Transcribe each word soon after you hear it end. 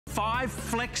5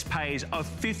 flex pays of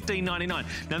 $15.99.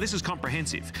 Now, this is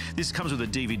comprehensive. This comes with a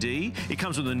DVD. It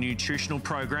comes with a nutritional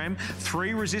program,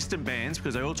 3 resistant bands,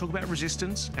 because they all talk about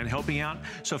resistance and helping out.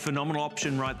 So a phenomenal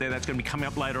option right there. That's going to be coming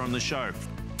up later on the show.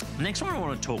 The next one I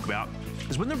want to talk about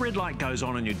is when the red light goes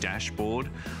on your dashboard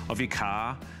of your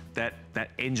car, that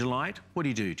engine light, what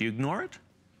do? Do you ignore it?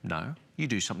 No, you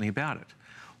do something about it.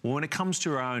 Well, when it comes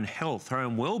to our own health, our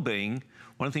own well-being,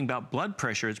 one thing about blood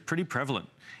pressure, it's pretty prevalent.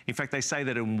 In fact, they say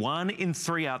that 1 in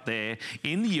 3 out there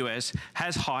in the US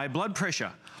has high blood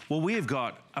pressure. Well, we have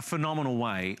got a phenomenal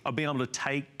way of being able to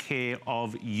take care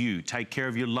of you, take care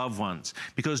of your loved ones,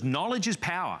 because knowledge is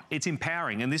power. It's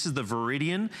empowering, and this is the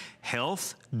Veridian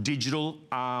Health Digital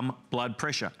Arm Blood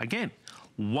Pressure. Again,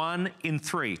 1 in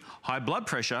 3 high blood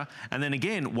pressure, and then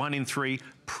again, 1 in 3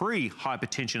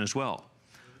 pre-hypertension as well.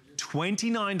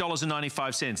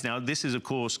 $29.95. Now, this is, of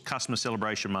course, Customer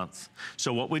Celebration Month.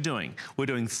 So what we're doing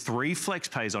 3 flex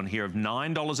pays on here of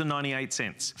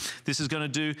 $9.98. This is going to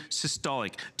do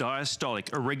systolic,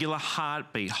 diastolic, irregular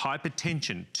heartbeat,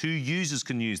 hypertension. 2 users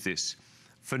can use this.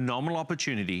 Phenomenal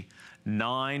opportunity,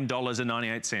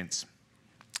 $9.98.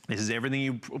 This is everything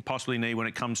you possibly need when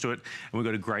it comes to it. And we've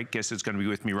got a great guest that's going to be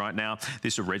with me right now.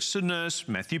 This is a registered nurse,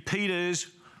 Matthew Peters.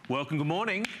 Welcome, good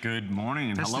morning. Good morning,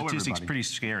 and hello, everybody. That statistic's pretty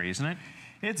scary, isn't it?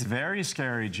 It's very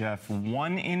scary, Jeff.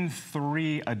 1 in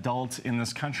 3 adults in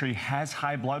this country has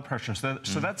high blood pressure.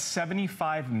 So that's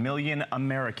 75 million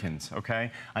Americans,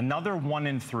 okay? Another 1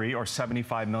 in 3, or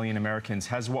 75 million Americans,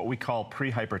 has what we call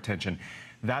pre-hypertension.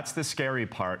 That's the scary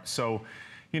part. So,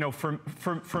 you know,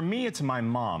 for me, it's my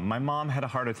mom. My mom had a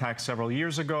heart attack several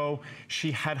years ago.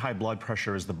 She had high blood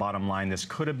pressure is the bottom line. This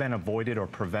could have been avoided or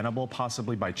preventable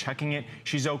possibly by checking it.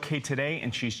 She's okay today,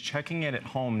 and she's checking it at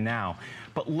home now.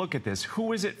 But look at this.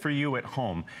 Who is it for you at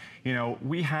home? You know,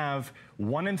 we have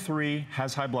 1 in 3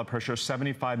 has high blood pressure,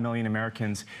 75 million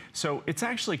Americans. So it's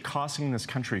actually costing this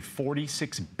country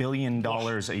 $46 billion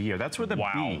a year. That's with a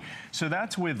B. So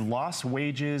that's with lost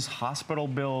wages, hospital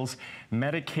bills,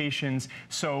 medications.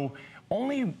 So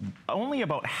only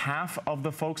about half of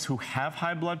the folks who have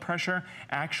high blood pressure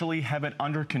actually have it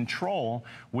under control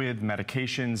with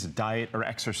medications, diet, or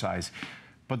exercise.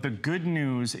 But the good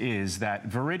news is that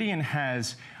Veridian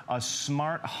has a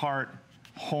smart heart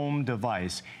home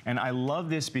device, and I love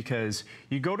this because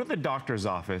you go to the doctor's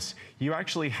office, you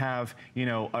actually have, you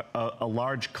know, a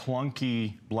large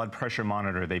clunky blood pressure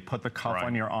monitor. They put the cuff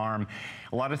on your arm.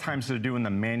 A lot of times they're doing the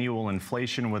manual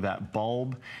inflation with that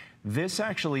bulb. This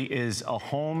actually is a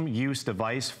home use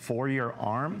device for your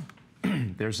arm.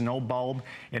 There's no bulb.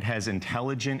 It has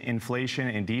intelligent inflation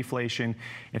and deflation.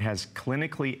 It has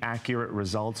clinically accurate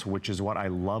results, which is what I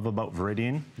love about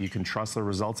Veridian. You can trust the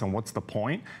results, and what's the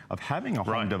point of having a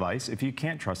home device if you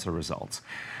can't trust the results?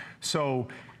 So,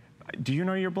 do you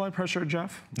know your blood pressure,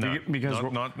 Jeff? No,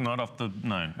 not off the,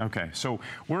 no. Okay, so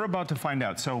we're about to find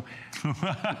out. So,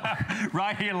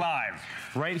 right here live.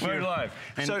 Right here. We're live.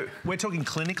 And so we're talking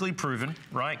clinically proven,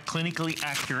 right? Clinically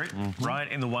accurate, right?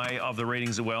 In the way of the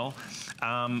readings as well.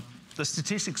 The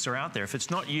statistics are out there. If it's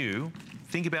not you,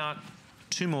 think about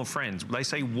 2 more friends. They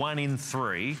say 1 in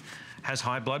 3 has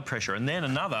high blood pressure, and then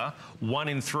another 1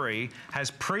 in 3 has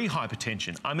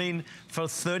pre-hypertension. I mean, for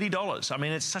 $30. I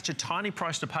mean, it's such a tiny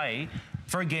price to pay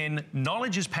for, again,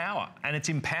 knowledge is power, and it's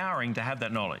empowering to have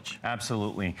that knowledge.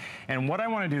 Absolutely. And what I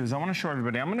want to do is I want to show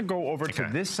everybody, I'm going to go over to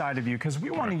this side of you, because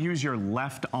we want to use your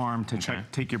left arm to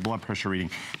take your blood pressure reading.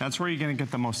 That's where you're going to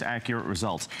get the most accurate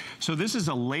results. So this is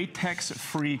a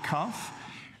latex-free cuff.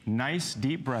 Nice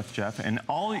deep breath, Jeff. And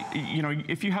all, you know,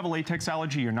 if you have a latex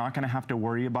allergy, you're not going to have to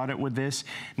worry about it with this.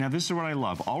 Now, this is what I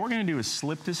love. All we're going to do is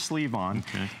slip this sleeve on.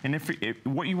 And if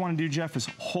what you want to do, Jeff, is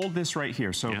hold this right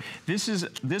here. So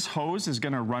this hose is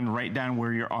going to run right down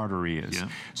where your artery is.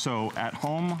 So at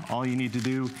home, all you need to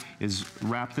do is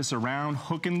wrap this around,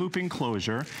 hook and loop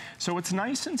enclosure. So it's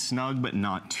nice and snug, but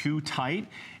not too tight.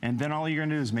 And then all you're going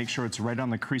to do is make sure it's right on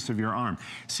the crease of your arm.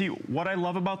 See, what I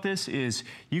love about this is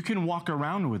you can walk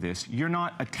around with this. You're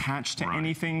not attached to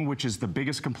anything, which is the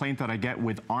biggest complaint that I get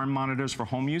with arm monitors for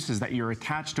home use, is that you're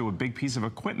attached to a big piece of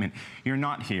equipment. You're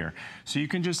not here. So you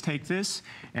can just take this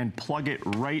and plug it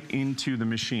right into the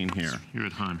machine here. You're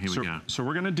at home. Here we go. So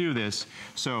we're going to do this.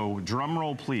 So drum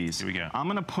roll, please. Here we go. I'm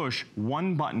going to push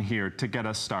 1 button here to get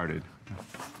us started.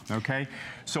 Okay,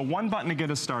 so 1 button to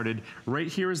get us started. Right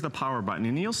here is the power button,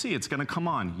 and you'll see it's going to come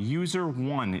on. User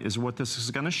 1 is what this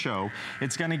is going to show.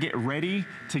 It's going to get ready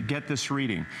to get this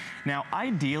reading. Now,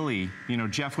 ideally, you know,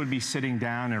 Jeff would be sitting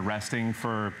down and resting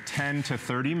for 10 to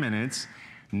 30 minutes.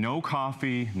 No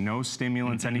coffee, no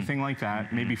stimulants, anything like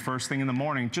that. Maybe first thing in the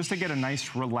morning, just to get a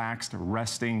nice, relaxed,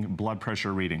 resting blood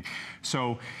pressure reading.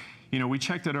 So, You know, we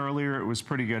checked it earlier, it was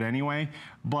pretty good anyway,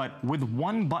 but with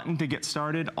one button to get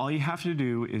started, all you have to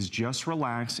do is just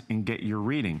relax and get your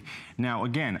reading. Now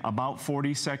again, about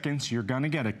 40 seconds, you're gonna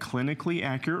get a clinically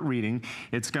accurate reading.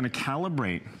 It's gonna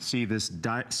calibrate, see this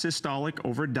systolic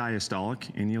over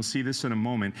diastolic, and you'll see this in a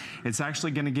moment. It's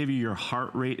actually gonna give you your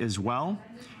heart rate as well.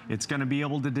 It's going to be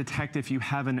able to detect if you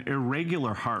have an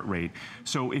irregular heart rate.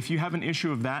 So if you have an issue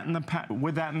of that in the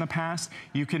past,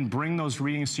 you can bring those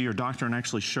readings to your doctor and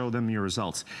actually show them your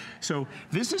results. So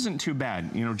this isn't too bad.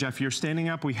 You know, Jeff, you're standing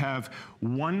up. We have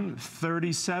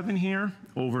 137 here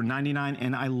over 99,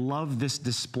 and I love this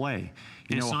display.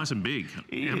 It's nice and big.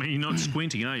 I mean, you're not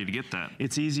squinting, are you, to get that?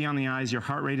 It's easy on the eyes. Your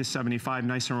heart rate is 75,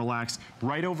 nice and relaxed.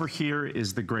 Right over here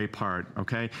is the gray part,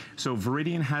 okay? So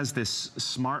Veridian has this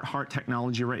smart heart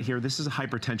technology right here. This is a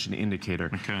hypertension indicator.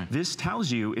 Okay. This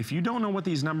tells you, if you don't know what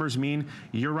these numbers mean,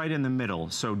 you're right in the middle.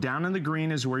 So down in the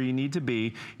green is where you need to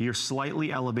be. You're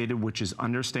slightly elevated, which is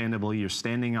understandable. You're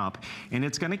standing up, and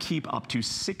it's gonna keep up to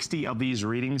 60 of these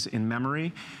readings in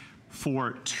memory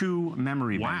for 2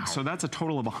 memory banks. So that's a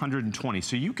total of 120.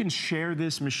 So you can share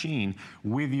this machine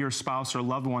with your spouse or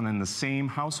loved one in the same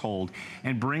household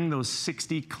and bring those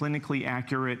 60 clinically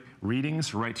accurate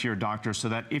readings right to your doctor, so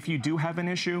that if you do have an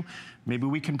issue, maybe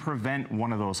we can prevent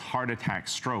one of those heart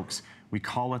attacks, strokes. We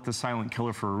call it the silent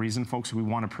killer for a reason, folks. We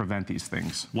want to prevent these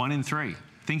things. 1 in 3.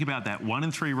 Think about that. 1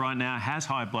 in 3 right now has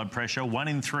high blood pressure. 1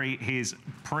 in 3 is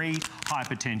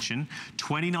pre-hypertension.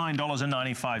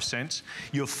 $29.95.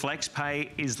 Your flex pay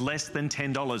is less than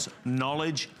 $10.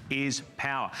 Knowledge is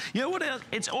power. You know what else?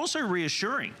 It's also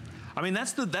reassuring. I mean,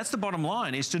 that's the bottom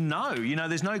line, is to know. You know,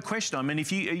 there's no question. I mean,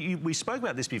 if we spoke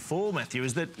about this before, Matthew,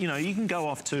 is that, you know, you can go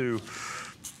off to,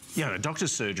 you know,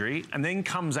 doctor's surgery, and then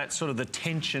comes that sort of the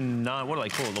tension, what do they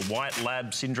call it, the white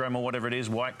lab syndrome or whatever it is,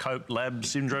 white coat lab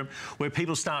syndrome, where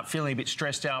people start feeling a bit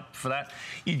stressed out for that.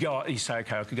 You say,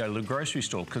 okay, I could go to the grocery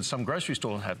store, because some grocery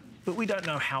stores have, but we don't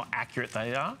know how accurate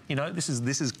they are. You know, this is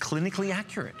clinically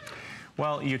accurate.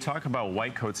 Well, you talk about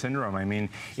white coat syndrome. I mean,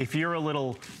 if you're a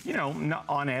little, you know,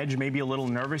 on edge, maybe a little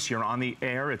nervous, you're on the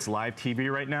air, it's live TV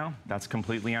right now, that's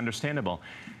completely understandable.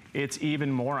 It's even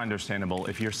more understandable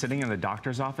if you're sitting in the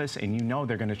doctor's office and you know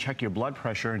they're going to check your blood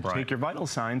pressure and take your vital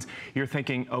signs. You're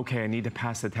thinking, okay, I need to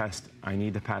pass the test. I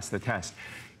need to pass the test.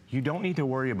 You don't need to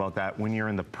worry about that when you're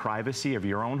in the privacy of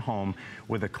your own home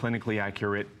with a clinically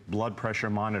accurate blood pressure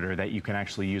monitor that you can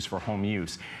actually use for home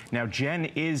use. Now, Jen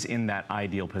is in that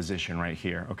ideal position right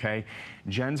here, okay?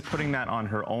 Jen's putting that on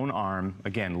her own arm.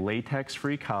 Again,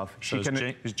 latex-free cuff. Is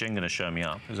Jen going to show me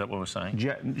up? Is that what we're saying?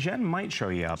 Jen might show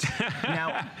you up.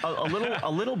 Now,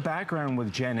 a little background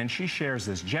with Jen, and she shares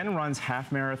this. Jen runs half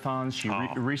marathons. She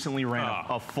recently ran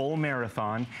a full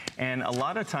marathon, and a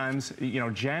lot of times, you know,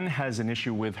 Jen has an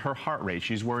issue with her heart rate.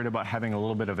 She's worried about having a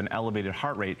little bit of an elevated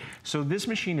heart rate. So this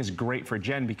machine is great for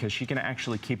Jen because she can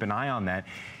actually keep an eye on that.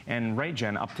 And right,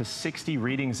 Jen, up to 60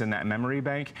 readings in that memory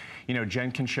bank. You know,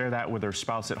 Jen can share that with her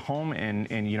spouse at home,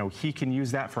 and you know, he can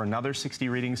use that for another 60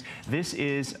 readings. This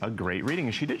is a great reading,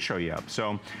 and she did show you up.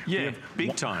 So yeah,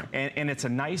 big time. And it's a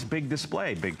nice big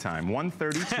display, big time.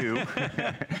 132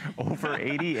 over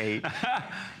 88.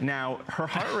 Now, her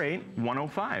heart rate,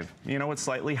 105. You know, it's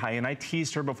slightly high, and I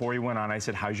teased her before we went on. I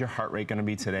said, how's your heart rate going to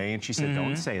be today? And she said,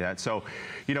 don't say that. So,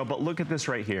 you know, but look at this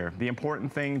right here. The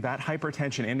important thing, that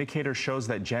hypertension indicator shows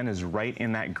that Jen is right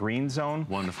in that green zone.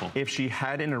 Wonderful. If she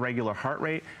had an irregular heart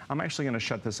rate, I'm actually going to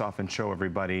shut this off and show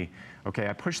everybody. Okay,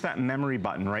 I pushed that memory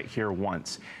button right here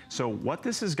once. So what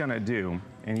this is going to do,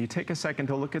 and you take a second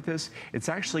to look at this, it's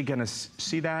actually going to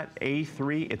see that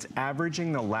A3, it's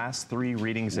averaging the last 3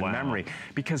 readings in memory,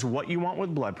 because what you want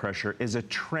with blood pressure is a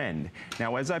trend.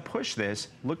 Now, as I push this,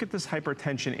 look at this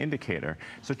hypertension indicator.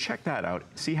 So check that out.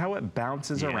 See how it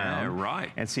bounces around?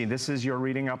 Right. And see, this is your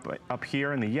reading up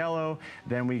here in the yellow,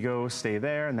 then we go stay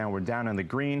there, and now we're down in the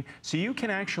green. So you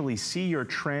can actually see your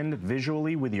trend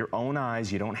visually with your own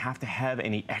eyes. You don't have to have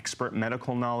any expert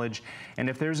medical knowledge. And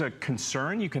if there's a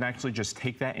concern, you can actually just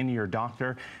take that into your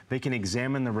doctor. They can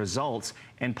examine the results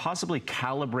and possibly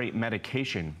calibrate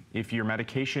medication. If your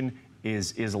medication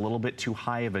is a little bit too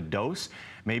high of a dose,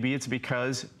 maybe it's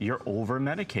because you're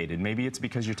over-medicated. Maybe it's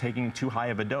because you're taking too high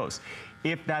of a dose.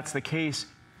 If that's the case,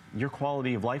 your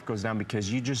quality of life goes down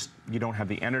because you don't have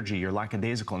the energy, you're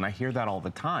lackadaisical, and I hear that all the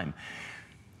time.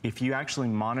 If you actually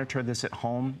monitor this at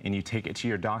home and you take it to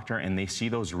your doctor and they see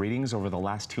those readings over the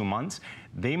last 2 months,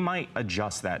 they might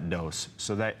adjust that dose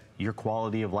so that your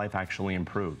quality of life actually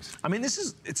improves. I mean,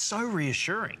 it's so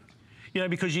reassuring. You know,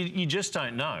 because you just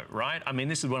don't know, right? I mean,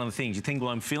 this is one of the things. You think,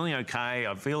 well, I'm feeling okay,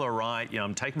 I feel all right, you know,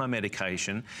 I'm taking my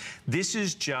medication. This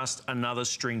is just another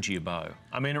string to your bow.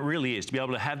 I mean, it really is, to be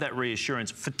able to have that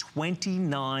reassurance for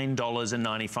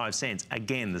 $29.95.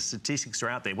 Again, the statistics are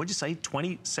out there. What'd you say,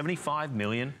 75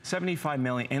 million? 75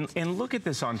 million. And look at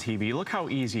this on TV. Look how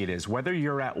easy it is. Whether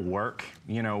you're at work,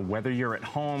 you know, whether you're at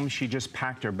home, she just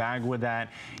packed her bag with that.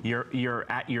 You're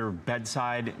at your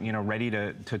bedside, you know, ready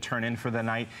to turn in for the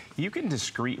night. You can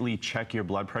discreetly check your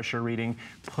blood pressure reading,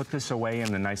 put this away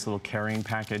in the nice little carrying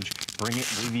package, bring it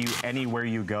with you anywhere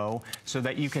you go so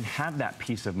that you can have that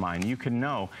peace of mind. You can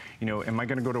know, you know, am I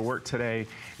going to go to work today?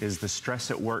 Is the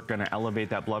stress at work going to elevate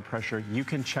that blood pressure? You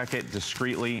can check it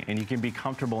discreetly and you can be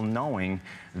comfortable knowing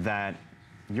that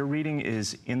your reading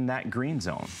is in that green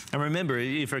zone. And remember,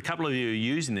 if a couple of you are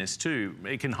using this too,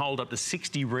 it can hold up to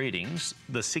 60 readings,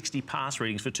 the 60 pass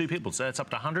readings for 2 people. So that's up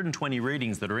to 120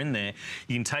 readings that are in there.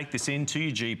 You can take this in to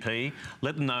your GP,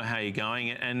 let them know how you're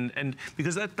going, and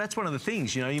because that's one of the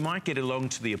things, you know, you might get along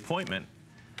to the appointment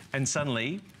and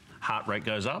suddenly heart rate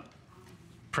goes up,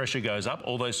 pressure goes up,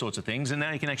 all those sorts of things, and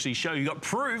now you can actually show you've got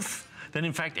proof that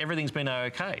in fact everything's been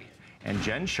okay. And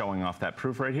Jen's showing off that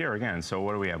proof right here again. So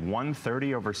what do we have?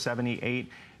 130/78.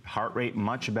 Heart rate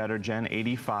much better, Jen,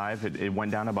 85. It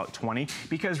went down about 20.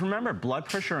 Because remember, blood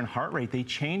pressure and heart rate, they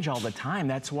change all the time.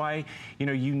 That's why, you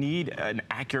know, you need an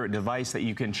accurate device that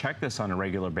you can check this on a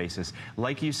regular basis.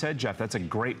 Like you said, Jeff, that's a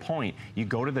great point. You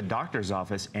go to the doctor's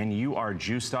office and you are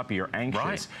juiced up, you're anxious.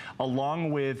 Right. Along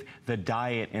with the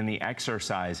diet and the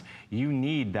exercise, you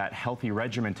need that healthy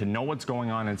regimen to know what's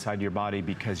going on inside your body,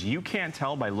 because you can't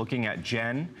tell by looking at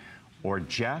Jen or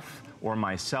Jeff or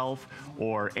myself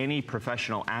or any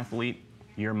professional athlete,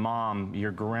 your mom,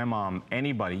 your grandma,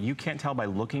 anybody. You can't tell by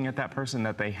looking at that person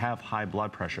that they have high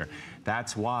blood pressure.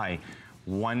 That's why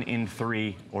 1 in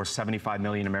 3 or 75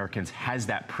 million Americans has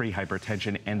that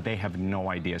pre-hypertension and they have no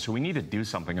idea. So we need to do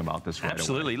something about this right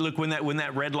Absolutely. away. Look, when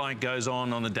that red light goes on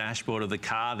the dashboard of the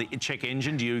car, the check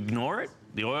engine, do you ignore it?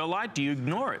 The oil light, do you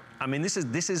ignore it? I mean, this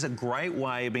is a great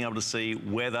way of being able to see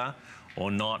whether or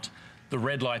not the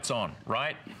red light's on,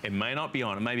 right? It may not be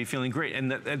on, it may be feeling great,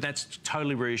 and that's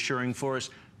totally reassuring for us.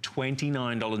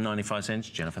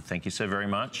 $29.95. Jennifer, thank you so very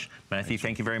much. Matthew,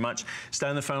 thank you very much. Stay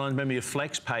on the phone lines. Remember, your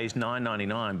Flex Pay is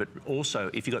 $9.99, but also,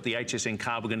 if you've got the HSN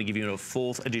card, we're going to give you a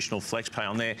 4th additional Flex Pay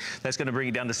on there. That's going to bring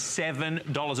it down to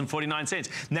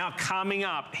 $7.49. Now, coming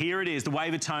up, here it is, the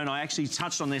waiver tone. I actually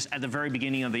touched on this at the very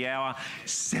beginning of the hour.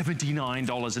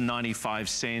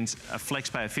 $79.95, a Flex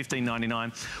Pay of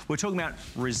 $15.99. We're talking about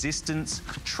resistance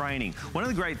training. One of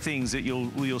the great things that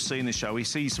you'll see in this show, we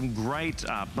see some great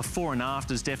before and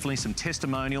afters, definitely some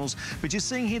testimonials, but you're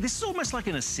seeing here, this is almost like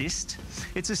an assist.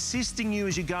 It's assisting you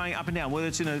as you're going up and down, whether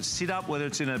it's in a sit-up, whether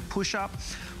it's in a push-up.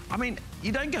 I mean,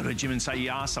 you don't go to a gym and say, you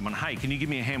ask someone, hey, can you give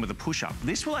me a hand with a push-up?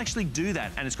 This will actually do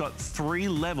that, and it's got 3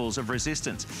 levels of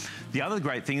resistance. The other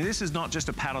great thing, this is not just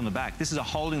a pat on the back, this is a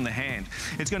holding the hand.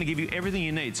 It's going to give you everything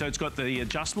you need. So it's got the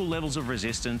adjustable levels of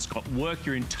resistance, got work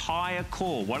your entire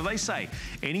core. What do they say?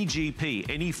 Any GP,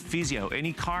 any physio,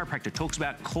 any chiropractor talks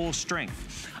about core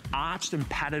strength. Arched and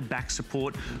padded back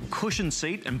support, cushion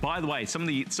seat, and by the way, some of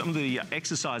the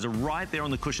exercises are right there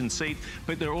on the cushion seat,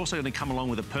 but they're also going to come along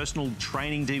with a personal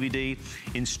training DVD,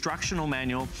 instructional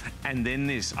manual, and then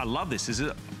this. I love this.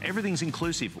 Everything's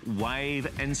inclusive. Wave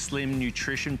and Slim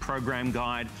Nutrition Program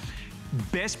Guide.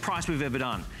 Best price we've ever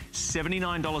done,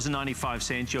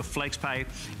 $79.95. Your Flex Pay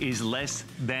is less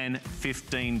than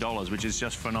 $15, which is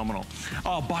just phenomenal.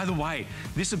 Oh, by the way,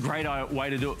 this is a great way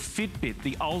to do it. Fitbit,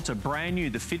 the Ultra, brand new,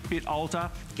 the Fitbit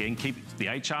Ultra. Again, keep the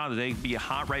HR, there be your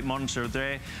heart rate monitor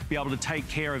there, be able to take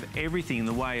care of everything in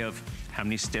the way of how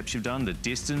many steps you've done, the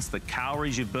distance, the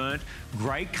calories you've burnt.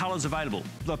 Great colors available.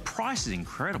 The price is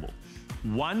incredible.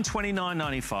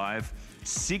 $129.95.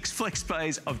 6 Flex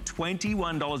Pays of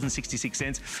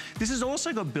 $21.66. This has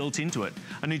also got built into it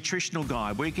a nutritional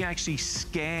guide where you can actually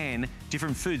scan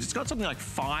different foods. It's got something like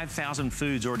 5,000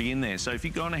 foods already in there. So if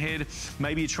you've gone ahead,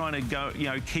 maybe you're trying to go, you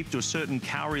know, keep to a certain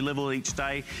calorie level each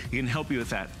day, it can help you with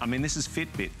that. I mean, this is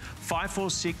Fitbit.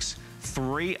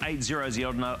 546-380 is the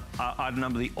item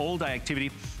number, the all-day activity,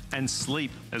 and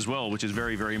sleep as well, which is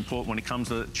very, very important when it comes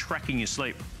to tracking your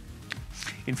sleep.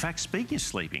 In fact, speaking of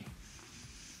sleeping,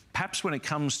 perhaps when it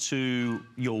comes to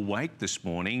your wake this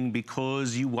morning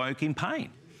because you woke in pain.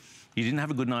 You didn't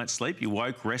have a good night's sleep, you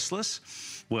woke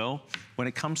restless. Well, when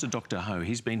it comes to Dr. Ho,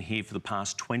 he's been here for the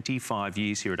past 25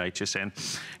 years here at HSN.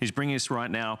 He's bringing us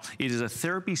right now, it is a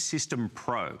Therapy System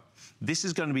Pro. This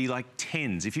is going to be like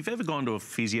tens. If you've ever gone to a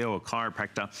physio or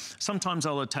chiropractor, sometimes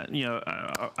they'll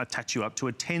attach you up to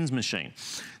a tens machine.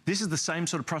 This is the same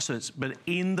sort of process, but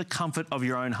in the comfort of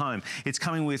your own home. It's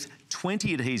coming with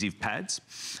 20 adhesive pads.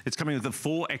 It's coming with the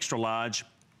four extra large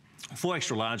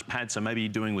pads, so maybe you're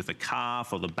doing with the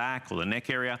calf or the back or the neck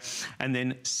area, and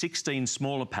then 16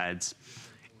 smaller pads.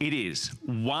 It is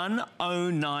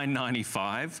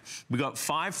 $109.95. We got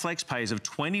 5 flex pays of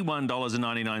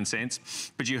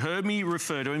 $21.99. But you heard me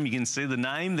refer to him. You can see the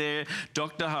name there.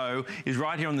 Dr. Ho is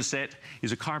right here on the set.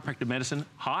 He's a chiropractor medicine.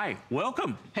 Hi,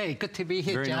 welcome. Hey, good to be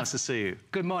here, Very Jeff. nice to see you.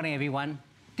 Good morning, everyone.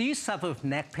 Do you suffer with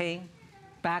neck pain,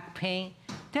 back pain,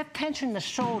 do you have tension in the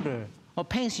shoulder, or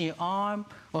pains in your arm,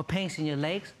 or pains in your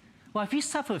legs? Well, if you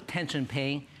suffer with tension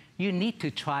pain, you need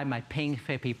to try my Pain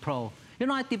Therapy Pro. You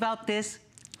know, I developed this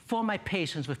for my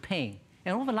patients with pain.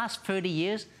 And over the last 30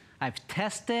 years, I've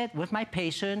tested with my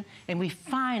patient, and we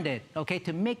find it, okay,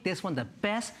 to make this one the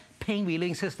best pain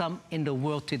relieving system in the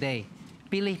world today.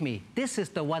 Believe me, this is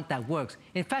the one that works.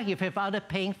 In fact, if you have other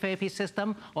pain therapy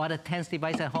system or other TENS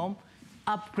device at home,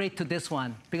 upgrade to this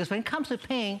one. Because when it comes to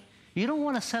pain, you don't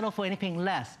want to settle for anything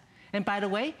less. And by the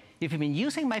way, if you've been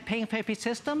using my pain therapy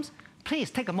systems,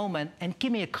 please take a moment and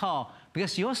give me a call,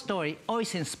 because your story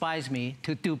always inspires me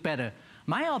to do better.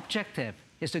 My objective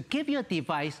is to give you a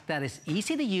device that is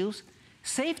easy to use,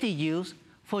 safe to use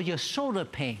for your shoulder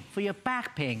pain, for your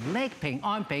back pain, leg pain,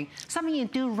 arm pain, something you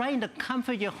can do right in the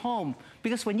comfort of your home.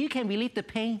 Because when you can relieve the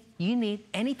pain you need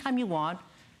anytime you want,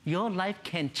 your life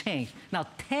can change. Now,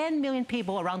 10 million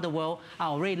people around the world are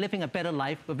already living a better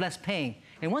life with less pain.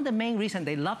 And one of the main reasons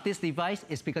they love this device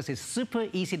is because it's super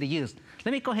easy to use.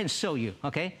 Let me go ahead and show you,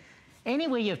 okay?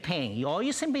 Anywhere you have pain, all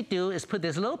you simply do is put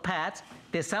this little pads,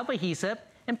 this self-adhesive,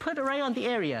 and put it right on the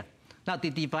area. Now,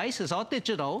 the device is all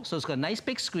digital, so it's got a nice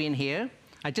big screen here.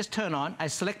 I just turn on, I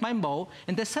select my mode,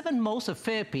 and there's 7 modes of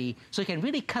therapy, so you can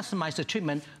really customize the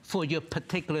treatment for your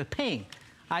particular pain.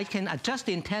 I can adjust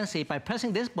the intensity by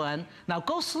pressing this button. Now,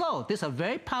 go slow. This is a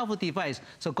very powerful device,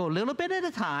 so go a little bit at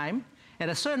a time. At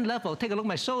a certain level, take a look at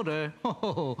my shoulder.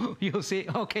 Oh, you'll see,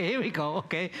 okay, here we go,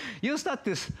 okay. You'll start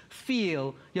to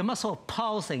feel your muscle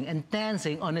pulsing and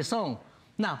dancing on its own.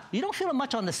 Now, you don't feel it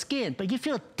much on the skin, but you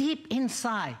feel deep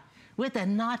inside where the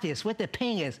knot is, where the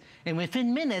pain is. And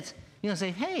within minutes, you'll say,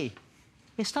 hey,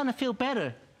 it's starting to feel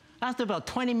better. After about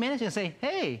 20 minutes, you'll say,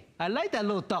 hey, I like that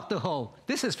little Dr. Ho.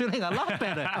 This is feeling a lot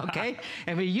better, okay?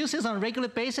 And when you use this on a regular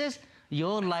basis,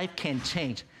 your life can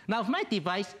change. Now, with my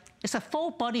device, it's a full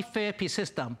body therapy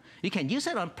system. You can use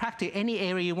it on practically any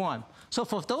area you want. So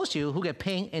for those of you who get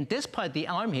pain in this part of the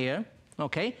arm here,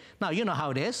 okay, now you know how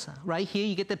it is. Right here,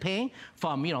 you get the pain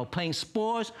from, you know, playing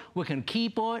sports, working on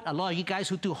keyboard. A lot of you guys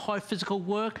who do hard physical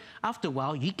work, after a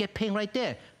while, you get pain right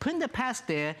there. Putting the pads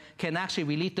there can actually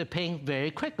relieve the pain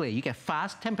very quickly. You get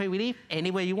fast, temporary relief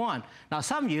anywhere you want. Now,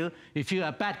 some of you, if you're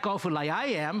a bad golfer like I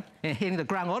am, and hitting the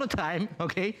ground all the time,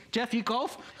 okay, Jeff, you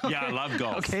golf? Okay. Yeah, I love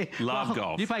golf. Okay, love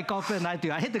golf. You play golf than I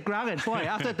do. I hit the ground, and boy,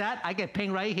 after that, I get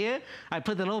pain right here. I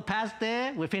put the little pads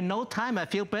there. Within no time, I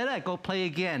feel better. I go play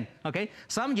again, okay?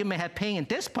 Some of you may have pain in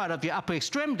this part of your upper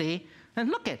extremity, and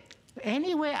look at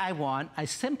anywhere I want, I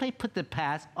simply put the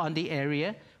pads on the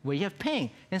area where you have pain.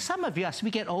 And some of you, as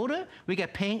we get older, we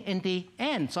get pain in the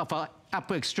ends of our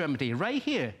upper extremity, right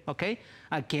here, okay?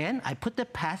 Again, I put the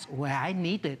pads where I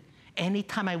need it,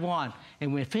 anytime I want.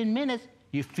 And within minutes,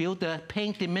 you feel the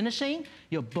pain diminishing,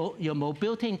 your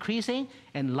mobility increasing,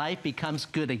 and life becomes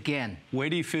good again. Where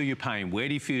do you feel your pain? Where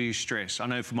do you feel your stress? I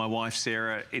know for my wife,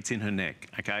 Sarah, it's in her neck,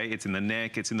 okay? It's in the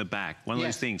neck, it's in the back. One of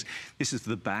those things. This is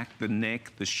the back, the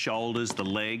neck, the shoulders, the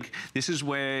leg. This is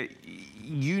where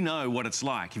you know what it's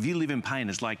like. If you live in pain,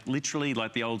 it's like literally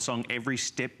like the old song, every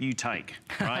step you take,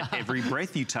 right? Every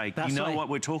breath you take, you know what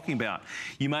we're talking about.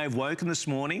 You may have woken this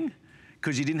morning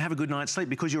because you didn't have a good night's sleep,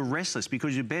 because you're restless,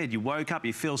 because you're bed, you woke up,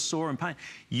 you feel sore and pain.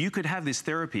 You could have this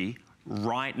therapy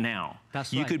right now.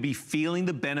 That's you could be feeling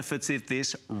the benefits of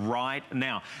this right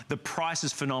now. The price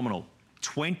is phenomenal.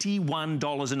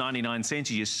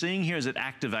 $21.99. You're seeing here as it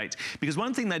activates. Because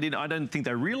one thing they did, I don't think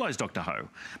they realized, Dr. Ho,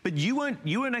 but you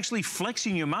weren't actually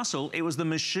flexing your muscle. It was the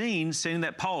machine sending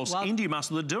that pulse into your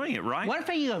muscle that's doing it, right? One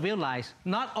thing you realize,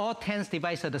 not all TENS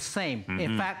devices are the same.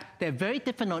 In fact, they're very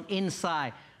different on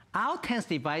inside. Our TENS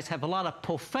device have a lot of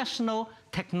professional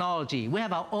technology. We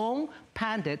have our own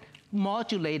patented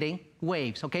modulating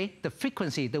waves, okay? The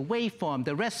frequency, the waveform,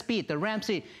 the rest speed, the ramp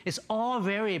speed, is all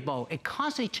variable. It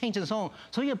constantly changes its own,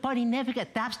 so your body never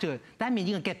adapts to it. That means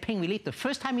you're gonna get pain relief the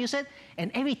first time you use it,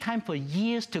 and every time for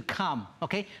years to come,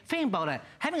 okay? Think about it.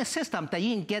 Having a system that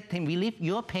you can get to relieve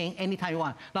your pain anytime you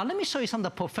want. Now, let me show you some of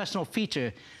the professional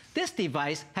features. This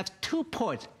device has 2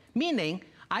 ports. meaning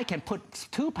I can put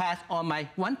 2 pads on my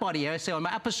one body area, say on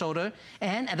my upper shoulder,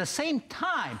 and at the same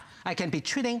time, I can be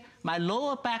treating my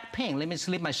lower back pain. Let me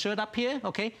slip my shirt up here,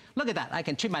 okay? Look at that. I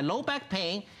can treat my low back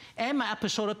pain and my upper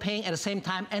shoulder pain at the same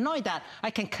time. And not only that, I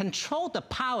can control the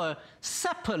power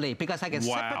separately because I can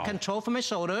separate control from my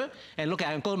shoulder. And look,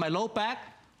 I can go to my low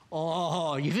back.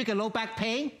 Oh, if you get low back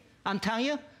pain, I'm telling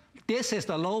you, this is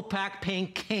the low back pain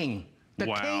king. The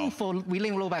king for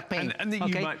relieving low back pain. And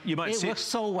you might sit, works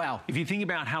so well. If you think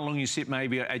about how long you sit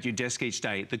maybe at your desk each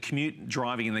day, the commute,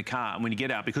 driving in the car, and when you get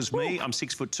out, because me, I'm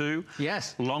 6'2".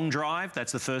 Yes. Long drive,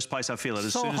 that's the first place I feel it.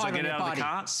 As soon as I get out of the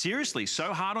car, seriously,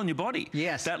 so hard on your body.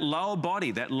 Yes. That lower body,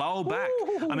 that lower back.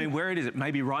 I mean, where is it?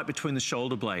 Maybe right between the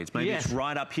shoulder blades. Maybe it's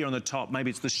right up here on the top.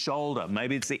 Maybe it's the shoulder.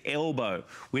 Maybe it's the elbow.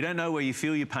 We don't know where you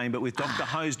feel your pain, but with Dr.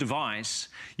 Ho's device,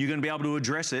 you're going to be able to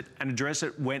address it and address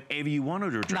it whenever you want to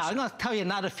address it. Now, I'm going to tell you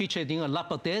another feature you're going to love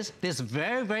about this. This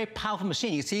very, very powerful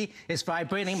machine. You see, it's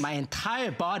vibrating my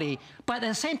entire body, but at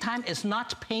the same time, it's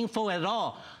not painful at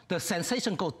all. The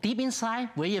sensation goes deep inside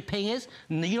where your pain is.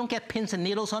 You don't get pins and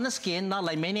needles on the skin, not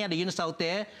like many other units out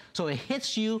there. So it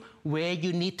hits you where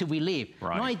you need to relieve.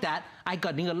 Right. Not only that, you're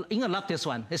going to love this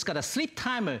one. It's got a sleep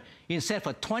timer. You can set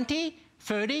for 20,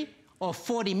 30, or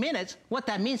 40 minutes. What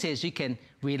that means is you can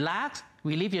relax,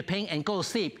 relieve your pain, and go to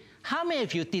sleep. How many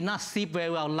of you did not sleep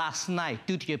very well last night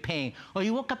due to your pain? Or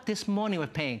you woke up this morning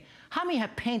with pain? How many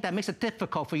have pain that makes it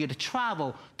difficult for you to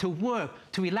travel, to work,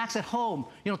 to relax at home,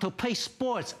 to play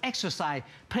sports, exercise,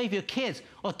 play with your kids,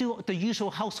 or do the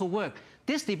usual household work?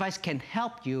 This device can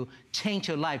help you change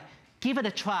your life. Give it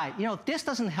a try. This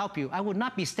doesn't help you. I would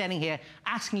not be standing here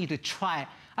asking you to try it.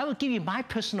 I will give you my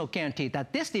personal guarantee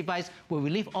that this device will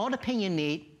relieve all the pain you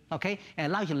need, okay,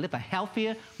 and allow you to live a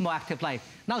healthier, more active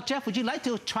life. Now, Jeff, would you like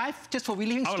to try just for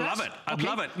relieving stress? I would love it. I'd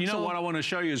love it. You know what I want to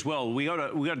show you as well? We got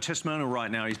a testimonial right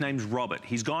now. His name's Robert.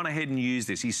 He's gone ahead and used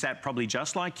this. He sat probably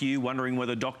just like you, wondering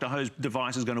whether Dr. Ho's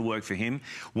device is going to work for him.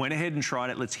 Went ahead and tried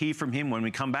it. Let's hear from him. When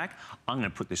we come back, I'm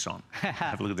going to put this on.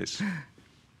 Have a look at this.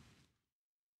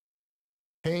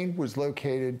 Pain was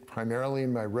located primarily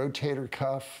in my rotator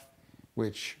cuff,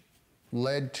 which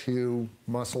led to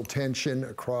muscle tension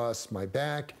across my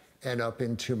back and up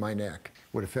into my neck.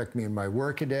 Would affect me in my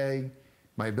workaday,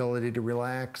 my ability to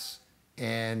relax,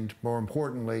 and more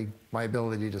importantly, my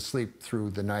ability to sleep through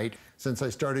the night. Since I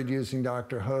started using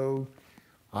Dr. Ho,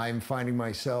 I'm finding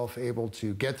myself able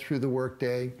to get through the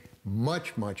workday,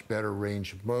 much, much better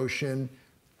range of motion,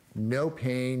 no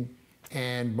pain,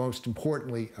 and most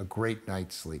importantly, a great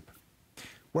night's sleep.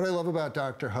 What I love about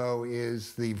Dr. Ho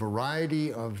is the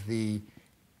variety of the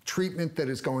treatment that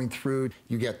is going through.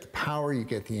 You get the power, you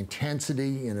get the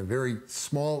intensity in a very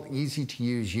small,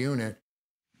 easy-to-use unit.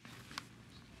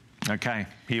 Okay,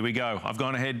 here we go. I've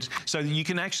gone ahead. So you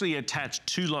can actually attach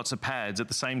 2 lots of pads at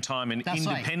the same time and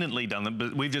independently done them,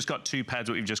 but we've just got 2 pads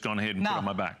that we've just gone ahead and put on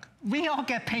my back. We all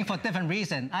get pain for different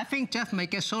reasons. I think Jeff may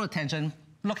get shoulder tension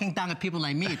looking down at people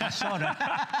like me, that shoulder.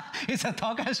 It's a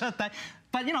talker shoulder.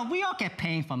 But we all get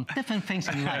pain from different things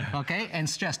in life, okay? And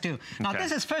stress too. Now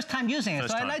this is first time using it,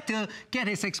 so I'd like to get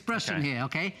his expression here,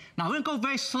 okay? Now we're gonna go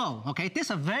very slow, okay? This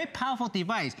is a very powerful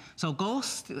device. So go a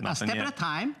step at a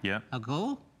time. Yeah. I'll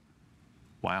go.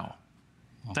 Wow,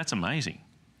 that's amazing.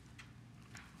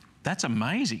 That's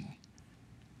amazing.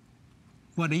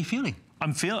 What are you feeling?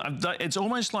 I'm feeling, it's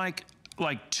almost like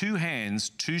 2 hands,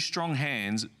 2 strong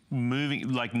hands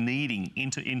moving, like kneading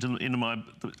into my,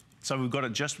 so we've got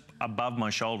it just above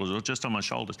my shoulders or just on my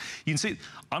shoulders. You can see,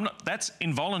 that's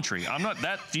involuntary.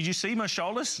 Did you see my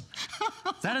shoulders?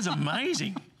 That is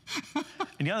amazing.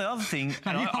 And the other thing,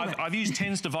 I've used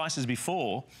TENS devices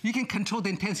before. You can control the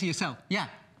intensity yourself, yeah.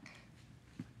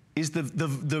 Is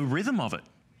the rhythm of it.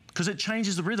 Because it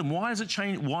changes the rhythm. Why does it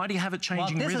change? Why do you have it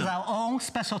changing rhythm? This is our own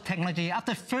special technology.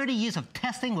 After 30 years of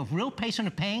testing with real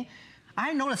patient pain,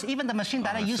 I noticed even the machine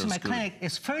that I use in my clinic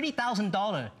is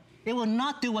 $30,000. It will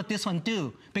not do what this one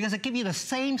do because it gives you the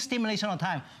same stimulation all the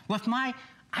time. With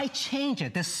I change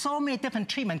it. There's so many different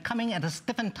treatments coming at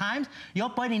different times. Your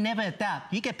body never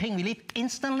adapts. You get pain relief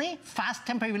instantly, fast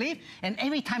temporary relief, and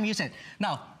every time you use it.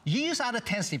 Now, you used other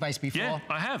TENS device before. Yeah,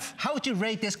 I have. How would you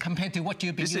rate this compared to what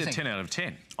you've been using? This is a 10 out of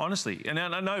 10, honestly. And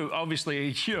I know,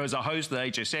 obviously, as a host of the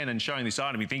HSN and showing this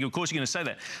item, you think, of course, you're going to say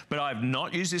that. But I've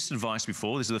not used this device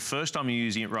before. This is the first time I'm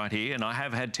using it right here, and I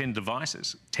have had 10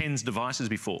 TENS devices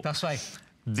before. That's right.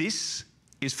 This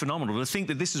is phenomenal. To think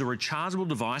that this is a rechargeable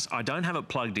device, I don't have it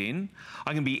plugged in,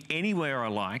 I can be anywhere I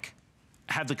like,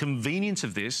 have the convenience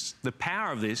of this, the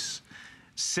power of this.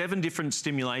 7 different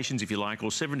stimulations, if you like,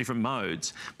 or 7 different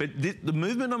modes. But the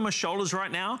movement on my shoulders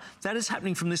right now, that is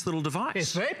happening from this little device.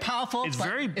 It's very powerful. It's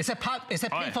very... Is it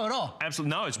painful at all?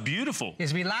 Absolutely. No, it's beautiful.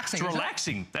 It's relaxing. It's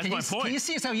relaxing. That's my point. Can you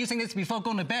see yourself using this before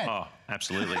going to bed? Oh,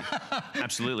 absolutely.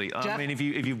 Absolutely. Jeff? I mean, if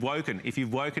you've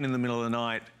woken in the middle of the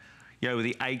night, you know, with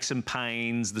the aches and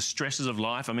pains, the stresses of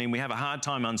life, I mean, we have a hard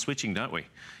time unswitching, don't we?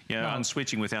 You know,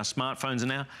 unswitching with our smartphones and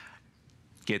now.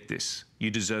 Get this. You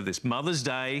deserve this. Mother's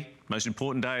Day, most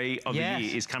important day of the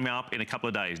year, is coming up in a couple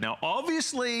of days. Now,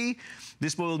 obviously,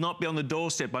 this will not be on the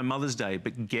doorstep by Mother's Day,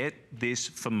 but get this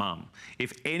for Mum.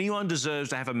 If anyone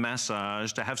deserves to have a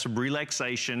massage, to have some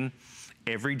relaxation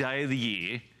every day of the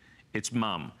year, it's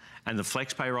Mum. And the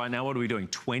FlexPay right now, what are we doing?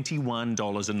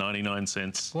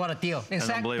 $21.99. What a deal. In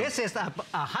fact, this is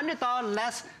 $100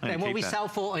 less than what we sell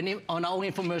for on our own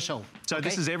infomercial. So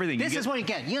this is everything. This is what you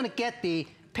get. You're going to get the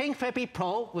Pain Therapy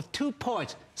Pro with 2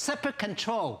 ports, separate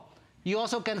control. You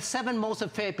also get 7 modes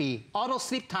of therapy, auto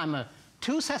sleep timer,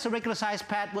 2 sets of regular size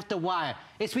pad with the wire.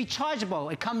 It's rechargeable.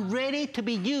 It comes ready to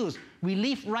be used.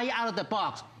 Relief right out of the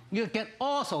box. You get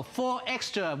also 4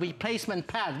 extra replacement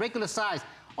pads, regular size.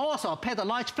 Also, a pair of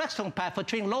large Flextone pad for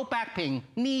treating low back pain,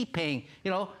 knee pain,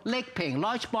 leg pain,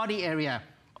 large body area.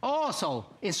 Also,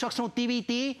 instructional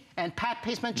DVD and pad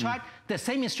placement chart, the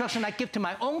same instruction I give to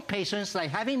my own patients, like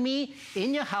having me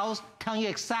in your house telling you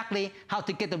exactly how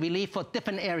to get the relief for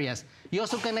different areas. You're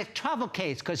also going to travel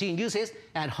case, because you can use this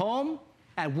at home,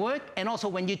 at work, and also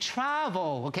when you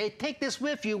travel, okay? Take this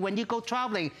with you when you go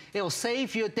traveling. It'll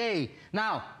save your day.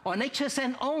 Now, on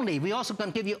HSN only, we're also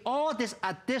going to give you all these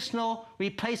additional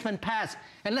replacement pads.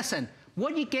 And listen,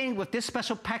 what you're getting with this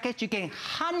special package, you're getting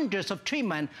hundreds of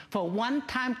treatment for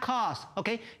one-time cost,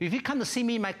 okay? If you come to see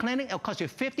me in my clinic, it'll cost you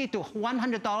 $50 to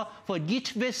 $100 for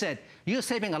each visit. You're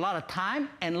saving a lot of time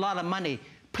and a lot of money.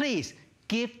 Please,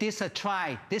 give this a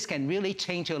try. This can really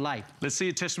change your life. Let's see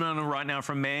a testimonial right now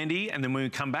from Mandy, and then when we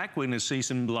come back, we're going to see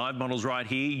some live models right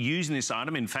here using this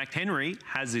item. In fact, Henry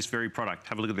has this very product.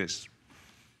 Have a look at this.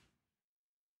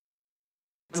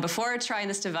 Before trying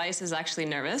this device, I was actually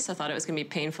nervous. I thought it was going to be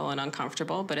painful and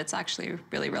uncomfortable, but it's actually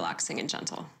really relaxing and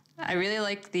gentle. I really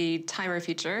like the timer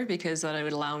feature because that it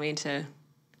would allow me to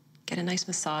get a nice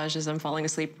massage as I'm falling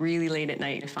asleep really late at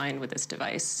night. I find with this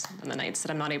device, on the nights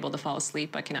that I'm not able to fall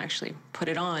asleep, I can actually put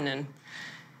it on and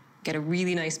get a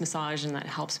really nice massage, and that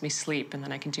helps me sleep, and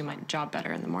then I can do my job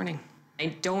better in the morning. I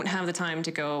don't have the time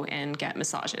to go and get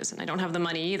massages, and I don't have the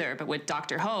money either, but with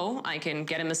Dr. Ho, I can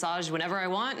get a massage whenever I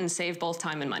want and save both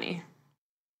time and money.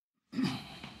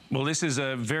 Well, this is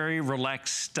a very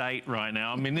relaxed state right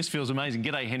now. I mean, this feels amazing.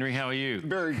 G'day, Henry, how are you?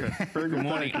 Very good, very good. Good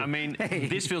morning. I mean,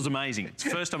 this feels amazing. It's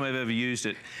the first time I've ever used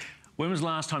it. When was the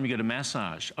last time you got a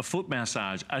massage, a foot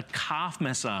massage, a calf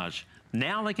massage?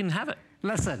 Now they can have it.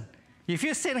 Listen, if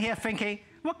you're sitting here thinking,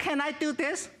 well, can I do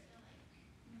this?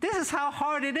 This is how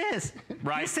hard it is.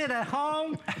 Right. You sit at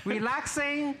home,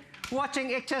 relaxing, watching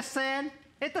HSN.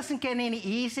 It doesn't get any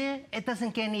easier. It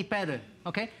doesn't get any better,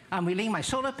 okay? I'm relieving my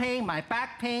shoulder pain, my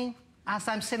back pain, as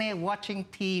I'm sitting here watching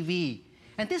TV.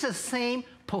 And this is the same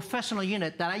professional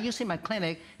unit that I use in my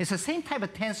clinic. It's the same type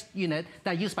of tense unit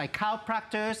that I use by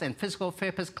chiropractors and physical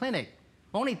therapist clinic.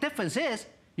 Only difference is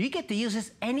you get to use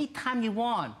this anytime you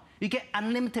want. You get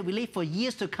unlimited relief for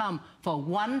years to come for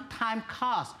one-time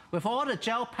cost. With all the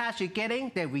gel pads you're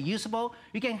getting, they're reusable.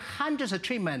 You're getting hundreds of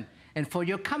treatment. And for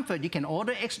your comfort, you can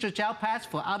order extra gel pads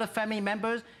for other family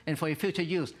members and for your future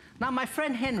use. Now, my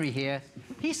friend Henry here,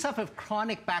 he suffered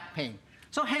chronic back pain.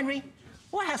 So, Henry,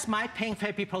 what has my Pain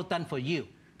Therapy Pro done for you?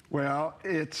 Well,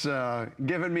 it's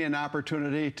given me an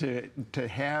opportunity to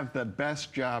have the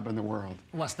best job in the world.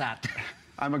 What's that?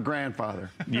 I'm a grandfather.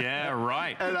 Yeah,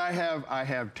 right. And I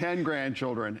have 10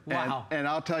 grandchildren. Wow. And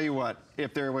I'll tell you what,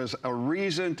 if there was a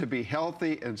reason to be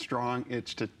healthy and strong,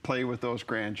 it's to play with those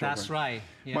grandchildren. That's right.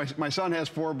 Yeah. My son has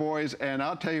 4 boys, and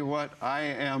I'll tell you what, I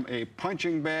am a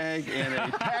punching bag and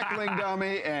a tackling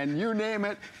dummy, and you name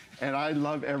it, and I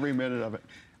love every minute of it.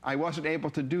 I wasn't able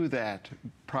to do that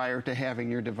prior to having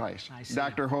your device. I see.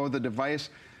 Dr. Ho, the device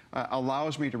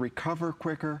allows me to recover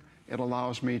quicker. It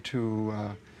allows me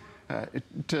to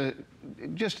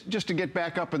just to get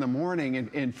back up in the morning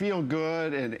and feel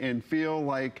good and feel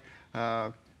like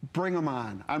bring them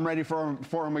on. I'm ready for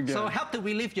them again. So help to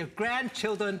relieve your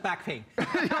grandchildren back pain.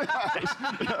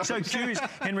 So curious,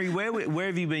 Henry, where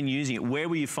have you been using it? Where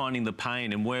were you finding the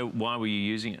pain, and why were you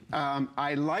using it?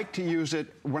 I like to use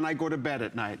it when I go to bed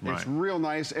at night. Right. It's real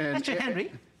nice. And actually,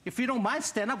 Henry, if you don't mind,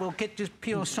 stand up. We'll get just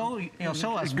show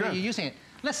us where you're using it.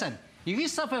 Listen, if you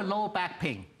suffer lower back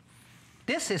pain,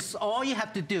 this is all you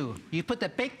have to do. You put the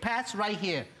big pads right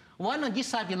here. one on each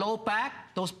side of your lower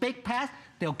back, those big pads,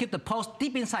 they'll give the pulse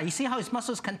deep inside. You see how his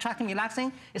muscles contracting,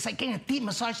 relaxing? It's like getting a deep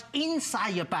massage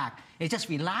inside your back. It just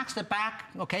relax the back,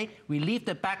 okay? Relieve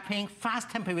the back pain, fast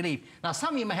temporary relief. Now,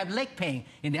 some of you might have leg pain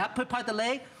in the upper part of the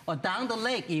leg or down the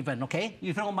leg even, okay? If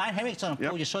you don't mind, Henry, so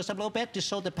pull your shoulders up a little bit to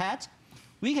show the pads.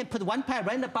 We can put one pad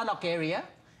right in the buttock area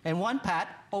and one pad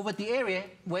over the area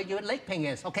where your leg pain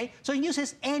is, okay? So you use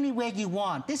this anywhere you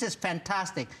want. This is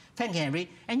fantastic. Thank you, Henry.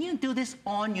 And you can do this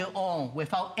on your own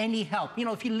without any help. You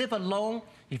know, if you live alone,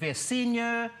 if you're a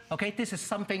senior, okay, this is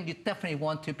something you definitely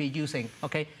want to be using,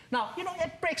 okay? Now, you know,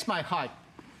 it breaks my heart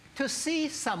to see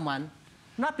someone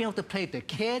not be able to play with their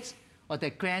kids or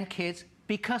their grandkids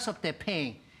because of their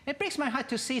pain. It breaks my heart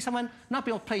to see someone not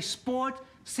be able to play sport,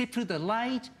 sit through the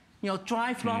light, you know,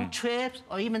 drive long trips,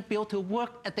 or even be able to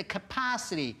work at the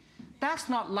capacity. That's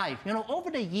not life. You know,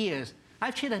 over the years,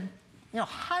 I've treated, you know,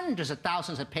 hundreds of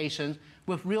thousands of patients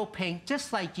with real pain,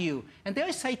 just like you. And they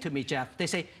always say to me, Jeff, they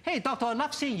say, hey, doctor, I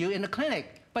love seeing you in the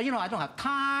clinic, but, you know, I don't have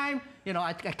time, you know,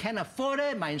 I can't afford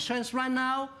it, my insurance run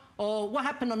out, or what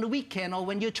happened on the weekend, or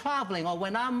when you're traveling, or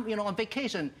when I'm, you know, on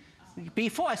vacation.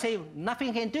 Before I say, nothing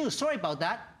I can do, sorry about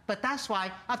that. But that's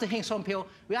why, after taking some pill,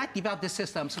 I developed this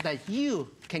system so that you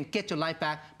can get your life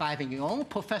back by having your own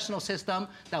professional system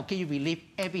that will give you relief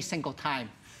every single time.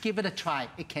 Give it a try.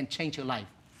 It can change your life.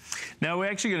 Now, we're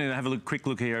actually going to have a quick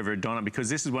look here over at Donna, because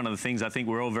this is one of the things I think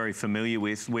we're all very familiar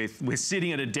with. We're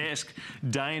sitting at a desk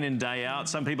day in and day out.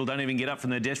 Some people don't even get up from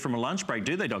their desk from a lunch break,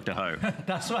 do they, Dr. Ho?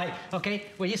 That's right, okay?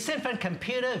 When you sit in front of a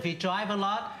computer, if you drive a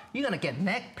lot, you're going to get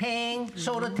neck pain,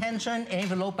 shoulder tension, and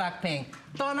even low back pain.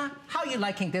 Donna, how are you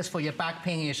liking this for your back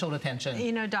pain and your shoulder tension?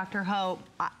 You know, Dr. Ho,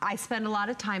 I spend a lot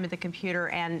of time at the computer,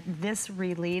 and this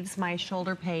relieves my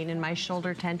shoulder pain and my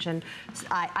shoulder tension.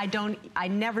 I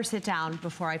never sit down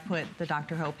before I put the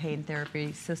Dr. Ho pain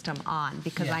therapy system on,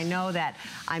 because I know that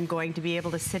I'm going to be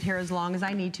able to sit here as long as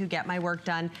I need to, get my work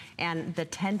done, and the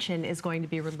tension is going to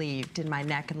be relieved in my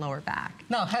neck and lower back.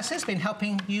 Now, has this been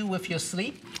helping you with your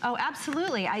sleep? Oh,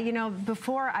 absolutely. You know,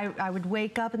 before I would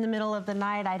wake up in the middle of the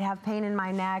night, I'd have pain in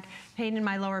my neck, pain in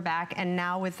my lower back, and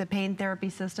now with the pain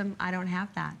therapy system, I don't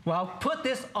have that. Well, put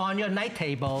this on your night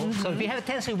table. So if you have a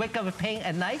tendency to wake up with pain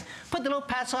at night, put the little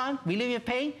pads on, relieve your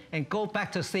pain, and go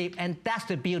back to sleep. And that's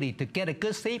the beauty, to get a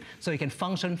good sleep so you can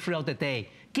function throughout the day.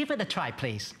 Give it a try,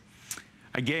 please.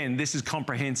 Again, this is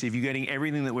comprehensive. You're getting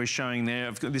everything that we're showing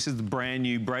there. This is the brand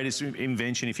new, greatest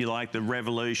invention, if you like, the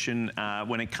revolution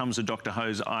when it comes to Dr.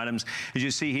 Ho's items. As you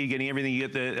see here, getting everything. You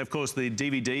get, of course, the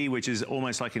DVD, which is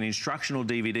almost like an instructional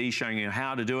DVD showing you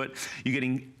how to do it. You're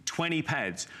getting 20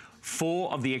 pads.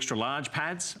 4 of the extra large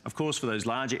pads, of course, for those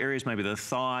larger areas, maybe the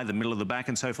thigh, the middle of the back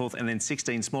and so forth, and then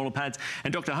 16 smaller pads.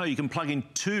 And Dr. Ho, you can plug in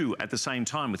 2 at the same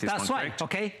time with this one, correct? That's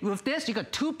right, okay? With this, you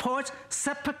got 2 ports,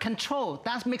 separate control.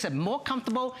 That makes it more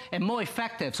comfortable and more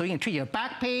effective. So you can treat your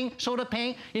back pain, shoulder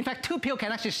pain. In fact, 2 people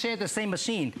can actually share the same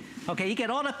machine. Okay, you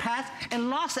get all the pads and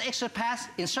lots of extra pads,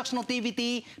 instructional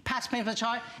DVD, pads pain for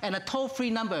chart, and a toll-free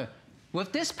number.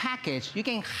 With this package, you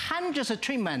get hundreds of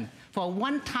treatment for a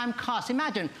one-time cost.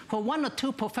 Imagine, for 1 or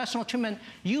 2 professional treatment,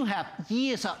 you have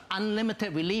years of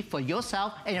unlimited relief for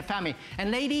yourself and your family. And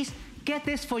ladies, get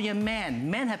this for your men.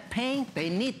 Men have pain, they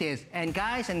need this. And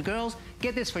guys and girls,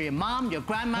 get this for your mom, your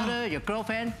grandmother, your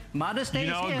girlfriend. Mother's Day is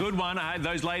here. You know, a good one. I had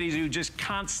those ladies who just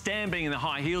can't stand being in the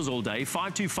high heels all day.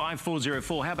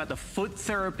 525404. How about the foot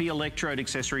therapy electrode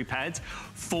accessory pads?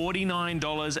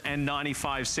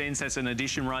 $49.95. That's an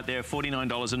addition right there,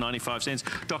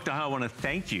 $49.95. Dr. Ho, I want to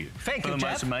thank you for the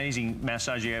most amazing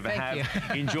massage you ever have.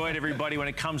 Enjoy it, everybody. When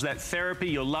it comes to that therapy,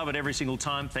 you'll love it every single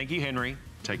time. Thank you, Henry.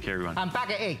 Take care, everyone. I'm back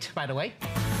at 8, by the way.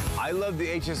 I love the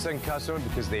HSN customer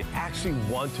because they actually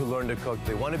want to learn to cook.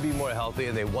 They want to be more healthy,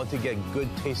 and they want to get good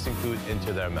tasting food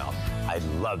into their mouth. I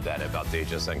love that about the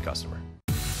HSN customer.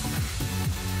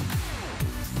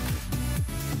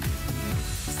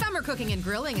 Summer cooking and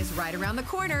grilling is right around the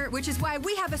corner, which is why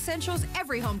we have essentials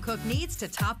every home cook needs to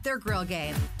top their grill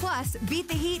game. Plus, beat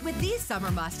the heat with these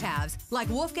summer must-haves, like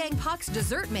Wolfgang Puck's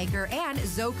dessert maker and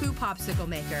Zoku popsicle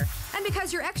maker. And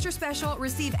because you're extra special,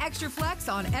 receive extra flex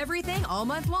on everything all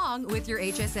month long with your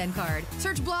HSN card.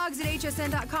 Search blogs at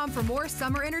hsn.com for more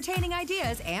summer entertaining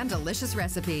ideas and delicious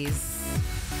recipes.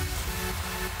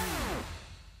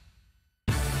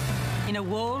 In a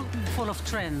world full of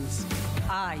trends,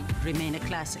 I remain a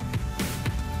classic.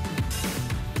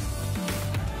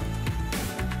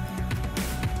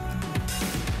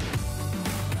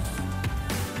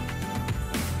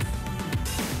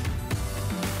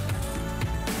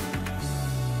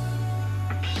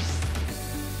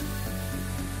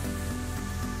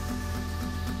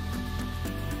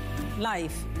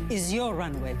 Life is your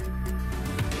runway.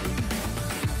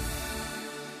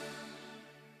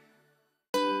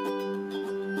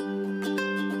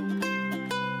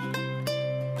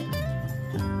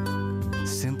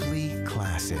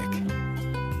 basic.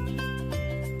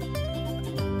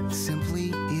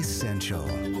 Simply essential.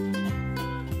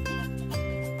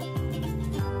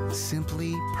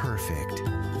 Simply perfect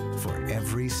for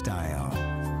every style.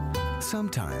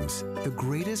 Sometimes the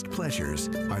greatest pleasures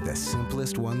are the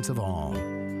simplest ones of all.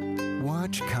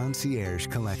 Watch Concierge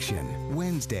Collection,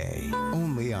 Wednesday,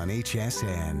 only on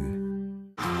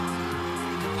HSN.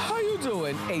 How you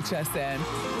doing, HSN?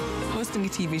 Hosting a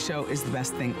TV show is the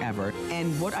best thing ever.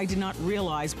 And what I did not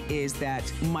realize is that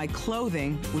my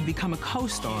clothing would become a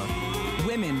co-star.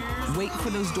 Women wait for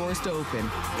those doors to open,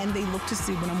 and they look to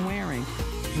see what I'm wearing.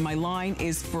 My line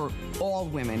is for all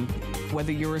women,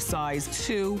 whether you're a size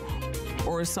 2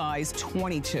 or a size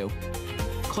 22.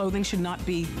 Clothing should not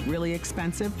be really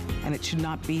expensive, and it should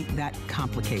not be that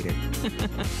complicated.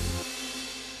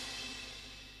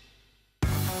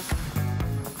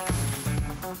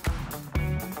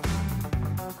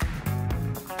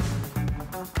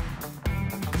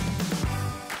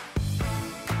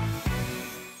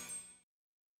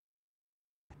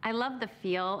 I love the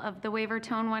feel of the Waver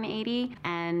Tone 180,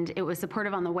 and it was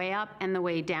supportive on the way up and the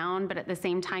way down, but at the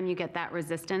same time you get that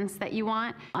resistance that you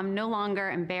want. I'm no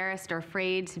longer embarrassed or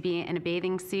afraid to be in a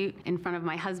bathing suit in front of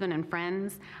my husband and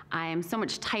friends. I am so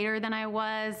much tighter than I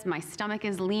was. My stomach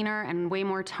is leaner and way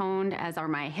more toned, as are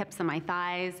my hips and my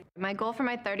thighs. My goal for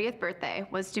my 30th birthday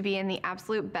was to be in the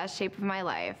absolute best shape of my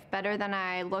life, better than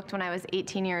I looked when I was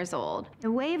 18 years old.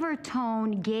 The Waver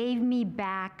Tone gave me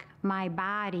back my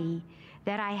body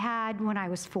that I had when I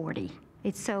was 40.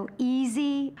 It's so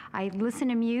easy. I listen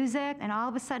to music and all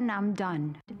of a sudden I'm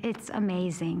done. It's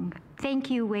amazing. Thank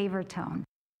you, Waver Tone.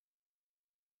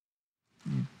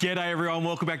 G'day everyone,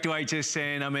 welcome back to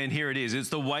HSN. I mean, here it is. It's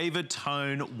the Waver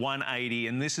Tone 180,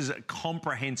 and this is a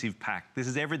comprehensive pack. This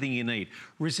is everything you need.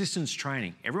 Resistance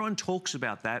training. Everyone talks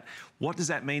about that. What does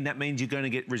that mean? That means you're going to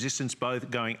get resistance both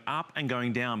going up and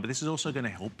going down, but this is also going to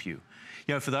help you.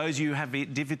 You know, for those of you who have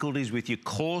difficulties with your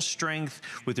core strength,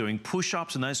 with doing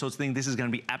push-ups and those sorts of things, this is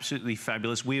going to be absolutely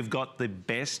fabulous. We have got the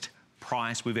best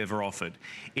price we've ever offered.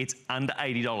 It's under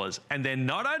 $80. And then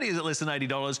not only is it less than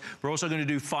 $80, we're also going to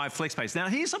do 5 flex pays. Now,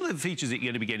 here's some of the features that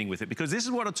you're going to be getting with it, because this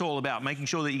is what it's all about, making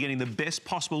sure that you're getting the best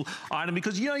possible item,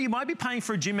 because, you know, you might be paying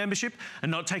for a gym membership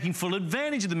and not taking full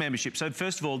advantage of the membership. So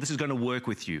first of all, this is going to work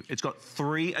with you. It's got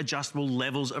 3 adjustable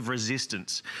levels of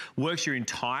resistance. Works your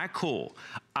entire core.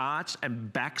 Arch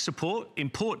and back support,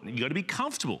 important. You've got to be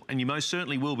comfortable, and you most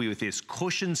certainly will be with this.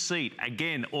 Cushion seat,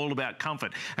 again, all about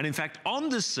comfort. And in fact, on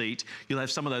the seat, you'll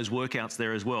have some of those workouts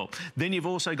there as well. Then you've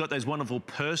also got those wonderful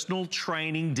personal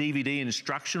training DVD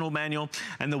instructional manual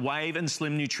and the Wave and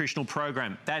Slim nutritional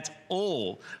program. That's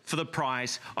all for the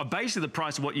price, or basically the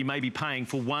price of what you may be paying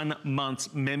for 1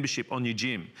 month's membership on your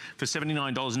gym for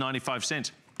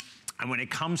 $79.95. And when it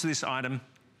comes to this item,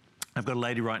 I've got a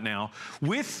lady right now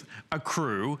with a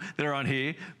crew that are on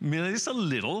here. Melissa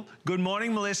Little. Good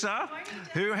morning, Melissa. Good morning,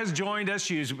 who has joined us.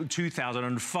 She was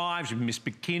 2005. She's Miss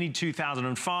Bikini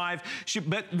 2005.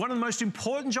 But one of the most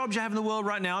important jobs you have in the world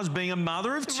right now is being a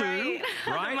mother of 2.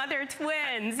 Right? Mother of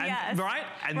twins, yes. Right?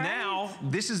 And now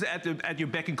this is at your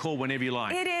beck and call whenever you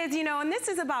like. It is, you know, and this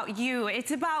is about you.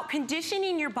 It's about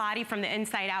conditioning your body from the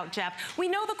inside out, Jeff. We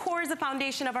know the core is the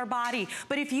foundation of our body,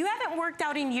 but if you haven't worked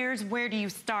out in years, where do you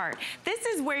start? This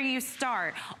is where you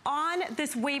start, on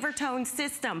this Waver Tone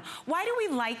system. Why do we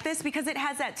like this? Because it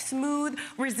has that smooth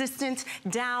resistance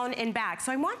down and back.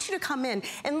 So I want you to come in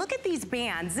and look at these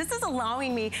bands. This is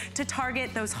allowing me to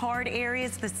target those hard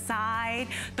areas, the side,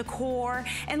 the core,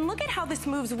 and look at how this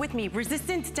moves with me.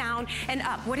 Resistance down and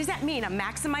up. What does that mean? I'm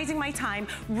maximizing my time,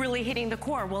 really hitting the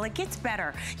core. Well, it gets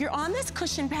better. You're on this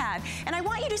cushion pad, and I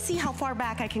want you to see how far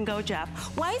back I can go, Jeff.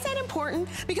 Why is that important?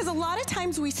 Because a lot of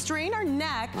times we strain our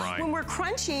neck when we're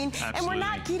crunching and we're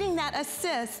not getting that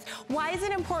assist. Why is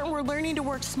it important? We're learning to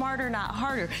work smarter, not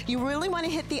harder. You really want to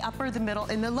hit the upper, the middle,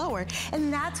 and the lower.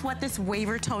 And that's what this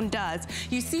Waver Tone does.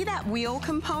 You see that wheel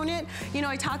component? You know,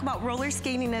 I talk about roller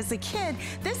skating as a kid.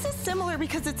 This is similar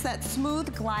because it's that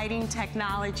smooth gliding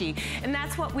technology. And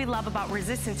that's what we love about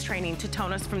resistance training, to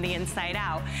tone us from the inside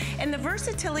out. And the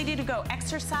versatility to go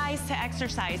exercise to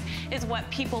exercise is what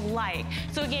people like.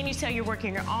 So again, you say you're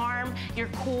working your arm, your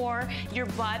core, your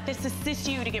butt. This assists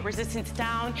you to get resistance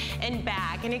down and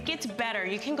back, and it gets better.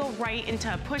 You can go right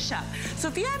into a push-up. So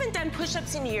if you haven't done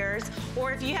push-ups in years,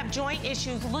 or if you have joint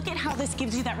issues, look at how this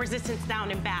gives you that resistance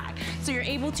down and back. So you're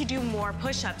able to do more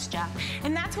push-ups, Jeff.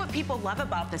 And that's what people love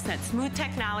about this, that smooth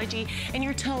technology, and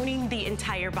you're toning the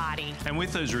entire body. And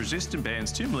with those resistant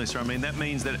bands too, Melissa, I mean, that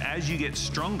means that as you get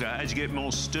stronger, as you get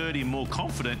more sturdy and more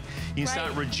confident, you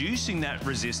start reducing that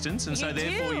resistance, and so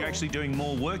therefore you're actually doing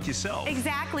more work yourself.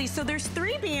 Exactly. So there's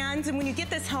 3 bands bands, and when you get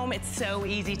this home, it's so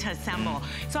easy to assemble.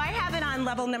 So I have it on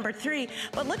level number 3,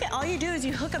 but look at all you do is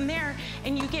you hook them there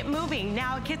and you get moving.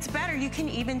 Now it gets better. You can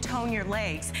even tone your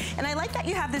legs. And I like that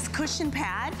you have this cushion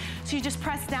pad, so you just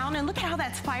press down and look at how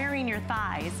that's firing your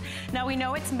thighs. Now we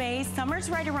know it's May, summer's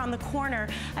right around the corner.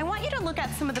 I want you to look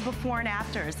at some of the before and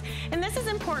afters. And this is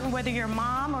important whether you're a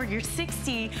mom or you're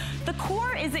 60. The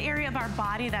core is the area of our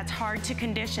body that's hard to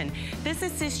condition. This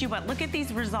assists you, but look at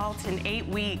these results in 8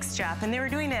 weeks, Jeff, and they were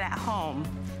doing it at home.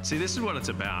 See, this is what it's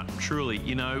about, truly.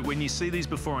 You know, when you see these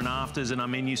before and afters, and I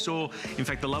mean, you saw, in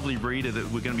fact, the lovely reader that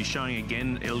we're going to be showing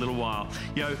again in a little while,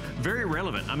 you know, very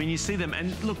relevant. I mean, you see them,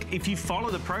 and look, if you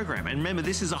follow the program, and remember,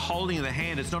 this is a holding of the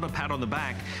hand, it's not a pat on the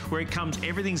back, where it comes,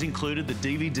 everything's included, the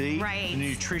DVD, the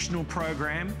nutritional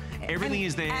program, everything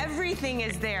is there. Everything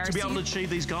is there. To be able to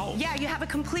achieve these goals. Yeah, you have a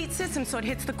complete system, so it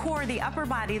hits the core, the upper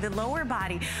body, the lower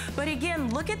body. But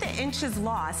again, look at the inches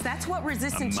lost. That's what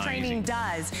resistance training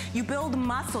does. You build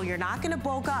muscle. You're not going to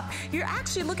bulk up. You're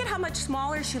actually, look at how much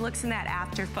smaller she looks in that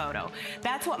after photo.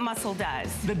 That's what muscle does.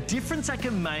 The difference I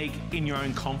can make in your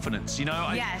own confidence. You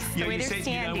know, yes, the way they're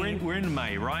standing. You know, we're in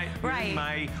May, right? Right. We're in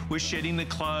May. We're shedding the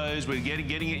clothes. We're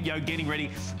getting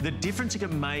ready. The difference you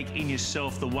can make in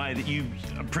yourself, the way that you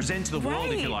present to the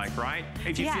world, if you like, right?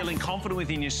 If you're feeling confident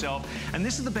within yourself, and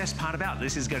this is the best part about it.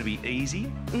 This is going to be easy.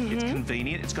 It's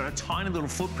convenient. It's got a tiny little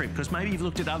footprint, because maybe you've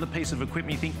looked at other pieces of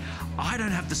equipment. You think, I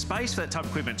don't have the space for that type of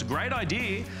equipment. It's a great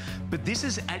idea, but this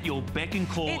is at your beck and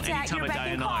call any time of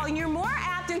day and night. And you're more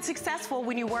apt and successful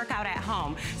when you work out at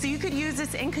home. So you could use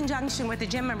this in conjunction with a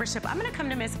gym membership. I'm going to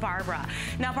come to Miss Barbara.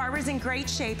 Now, Barbara's in great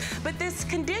shape, but this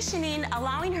conditioning,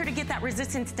 allowing her to get that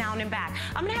resistance down and back.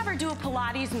 I'm going to have her do a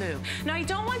Pilates move. Now, I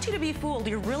don't want you to be fooled.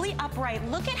 You're really upright.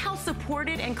 Look at how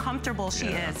supported and comfortable she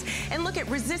is. And look at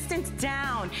resistance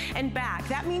down and back.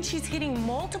 That means she's hitting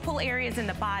multiple areas in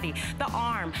the body, the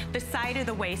arm, the side of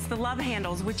the waist, the love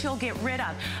handles, which you'll get rid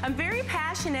of. I'm very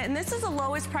passionate, and this is the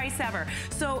lowest price ever.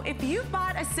 So if you've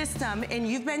bought a system and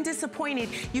you've been disappointed,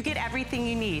 you get everything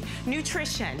you need.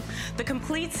 Nutrition, the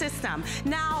complete system.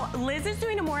 Now, Liz is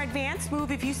doing a more advanced move.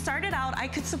 If you started out, I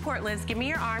could support Liz. Give me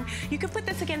your arm. You could put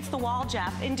this against the wall,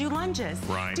 Jeff, and do lunges.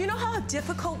 Right. Do you know how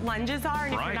difficult lunges are,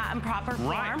 and if you're not in proper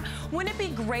form? Wouldn't it be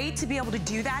great to be able to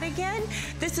do that again?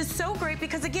 This is so great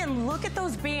because, again, look at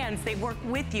those bands. They work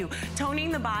with you,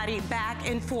 toning the body back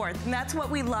and forth. And that's what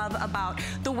we love about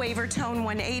the Waver Tone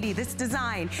 180, this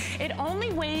design. It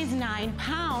only weighs 9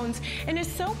 pounds and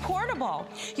is so portable.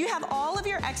 You have all of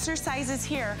your exercises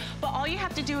here, but all you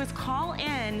have to do is call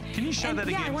in. Can you show that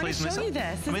again, please, Miss? I want to show you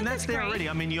this. I mean, that's there already.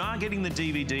 I mean, you are getting the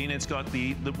DVD, and it's got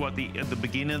the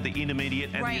beginner, the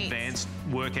intermediate, and the advanced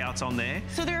workouts on there.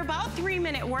 So they're about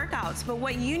 3-minute workouts, but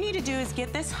what you need to do is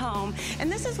get this home,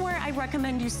 and this is where I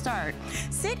recommend you start.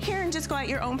 Sit here and just go at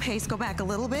your own pace. Go back a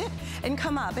little bit and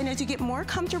come up, and as you get more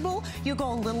comfortable, you'll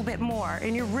go a little bit more,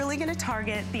 and you're really going to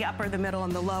target the upper, the middle,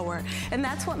 and the lower. And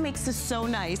that's what makes this so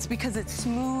nice, because it's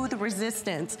smooth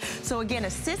resistance. So again,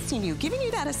 assisting you, giving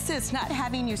you that assist, not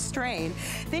having you strain.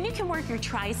 Then you can work your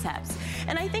triceps.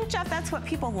 And I think, Jeff, that's what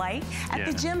people like. At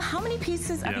the gym, how many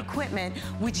pieces of equipment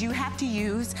would you have to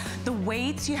use? The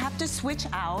weights you have to switch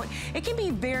out. It can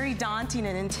be very daunting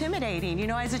and intimidating. You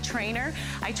know, as a trainer,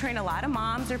 I train a lot of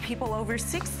moms or people over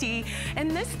 60,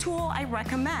 and this tool I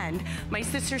recommend. My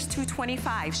sister's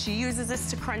 225. She uses this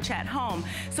to crunch at home.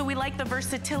 So we like the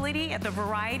versatility, the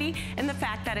variety, and the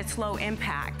fact that it's low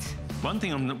impact. One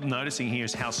thing I'm noticing here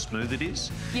is how smooth it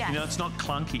is. Yes. You know, it's not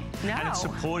clunky. No. And it's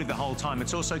supportive the whole time.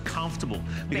 It's also comfortable.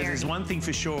 Because there's one thing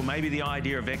for sure, maybe the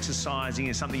idea of exercising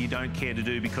is something you don't care to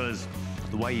do because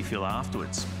the way you feel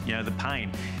afterwards, you know, the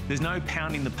pain. There's no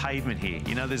pounding the pavement here.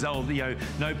 You know, there's no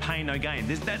pain, no gain.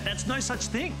 That's no such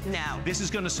thing. No. This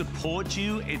is going to support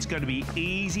you. It's going to be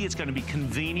easy. It's going to be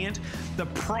convenient. The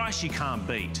price you can't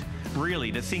beat.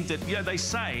 Really, to think that, you know, they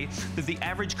say that the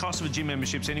average cost of a gym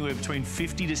membership is anywhere between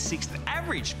 $50 to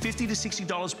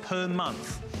 $60 per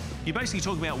month. You're basically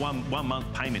talking about one month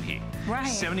payment here. Right.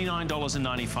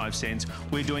 $79.95.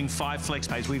 We're doing 5 flex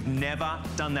pays. We've never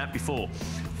done that before.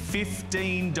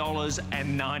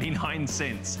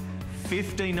 $15.99.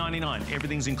 $15.99.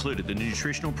 Everything's included. The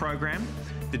nutritional program,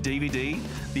 the DVD,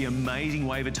 the amazing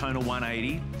Waver Toner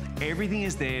 180. Everything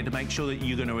is there to make sure that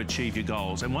you're going to achieve your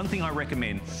goals. And one thing I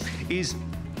recommend is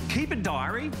keep a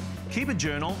diary keep a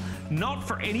journal, not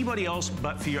for anybody else,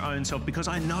 but for your own self, because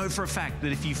I know for a fact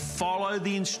that if you follow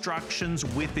the instructions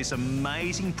with this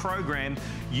amazing program,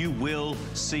 you will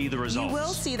see the results. You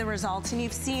will see the results, and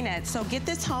you've seen it. So get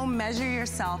this home, measure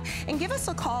yourself, and give us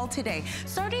a call today.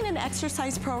 Starting an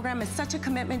exercise program is such a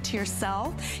commitment to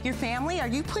yourself, your family. Are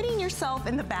you putting yourself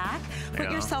in the back? Put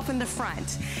yourself in the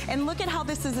front. And look at how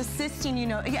this is assisting. You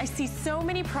know, I see so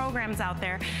many programs out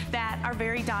there that are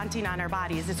very daunting on our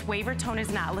bodies. This waiver tone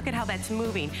is not. Look at how that's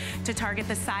moving to target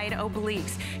the side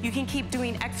obliques. You can keep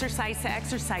doing exercise to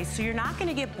exercise, so you're not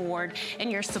gonna get bored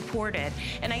and you're supported.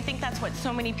 And I think that's what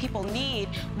so many people need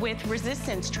with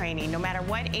resistance training, no matter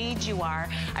what age you are.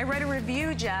 I read a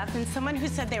review, Jeff, and someone who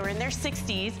said they were in their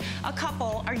 60s, a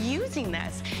couple are using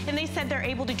this. And they said they're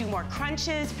able to do more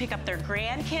crunches, pick up their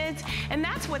grandkids, and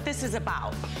that's what this is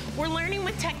about. We're learning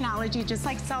with technology, just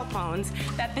like cell phones,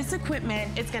 that this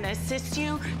equipment is gonna assist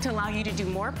you to allow you to do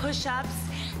more push-ups,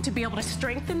 to be able to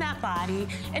strengthen that body,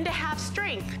 and to have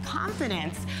strength,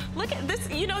 confidence. Look at this,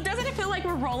 you know, doesn't it feel like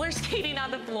we're roller skating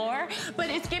on the floor? But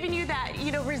it's giving you that,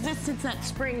 you know, resistance, that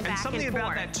spring back and forth. And something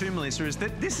about that too, Melissa, is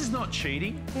that this is not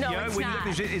cheating. No, it's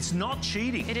not. It's not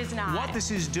cheating. It is not. What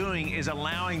this is doing is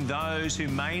allowing those who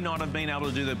may not have been able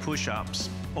to do the push-ups,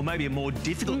 or maybe a more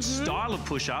difficult style of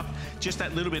push-up, just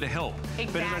that little bit of help. Exactly.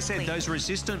 But as I said, those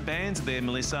resistant bands there,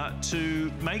 Melissa,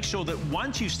 to make sure that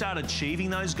once you've started achieving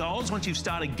those goals, once you've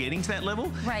started getting to that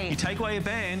level, you take away a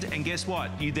band, and guess what?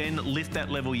 You then lift that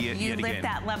level yet again. You lift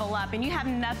that level up, and you have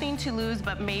nothing to lose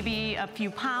but maybe a few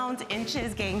pounds,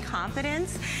 inches, gain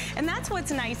confidence. And that's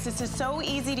what's nice. This is so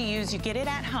easy to use. You get it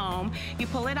at home. You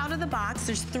pull it out of the box.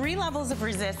 There's 3 levels of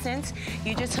resistance.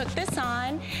 You just hook this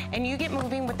on, and you get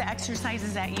moving with the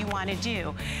exercises that you want to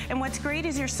do. And what's great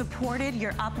is you're supported,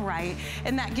 you're upright,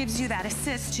 and that gives you that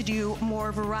assist to do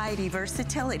more variety,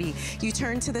 versatility. You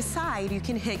turn to the side, you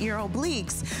can hit your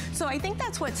obliques. So I think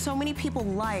that's what so many people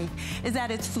like, is that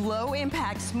it's low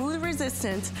impact, smooth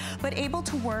resistance, but able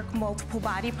to work multiple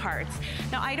body parts.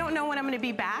 Now, I don't know when I'm going to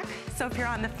be back, so if you're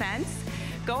on the fence,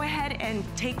 go ahead and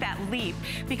take that leap,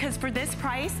 because for this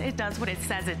price, it does what it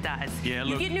says it does. Yeah,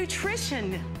 you get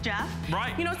nutrition, Jeff.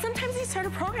 Right. You know, sometimes you start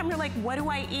a program, you're like, what do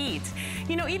I eat?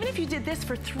 You know, even if you did this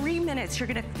for 3 minutes, you're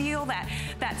gonna feel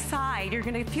that side, you're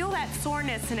gonna feel that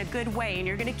soreness in a good way, and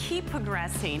you're gonna keep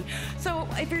progressing. So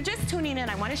if you're just tuning in,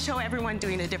 I wanna show everyone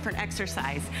doing a different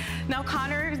exercise. Now,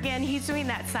 Connor, again, he's doing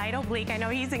that side oblique. I know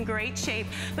he's in great shape,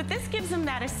 but this gives him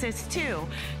that assist too.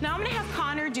 Now I'm gonna have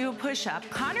Connor do a push-up.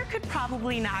 Connor could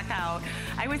probably knock out,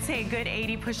 I would say, a good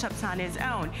 80 push-ups on his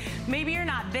own. Maybe you're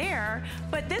not there,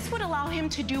 but this would allow him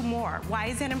to do more. Why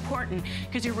is that important?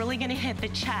 Because you're really gonna hit the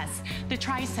chest, the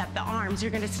tricep, the arms.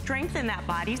 You're gonna strengthen that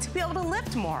body to be able to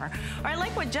lift more. Or I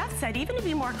like what Jeff said, even to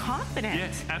be more confident.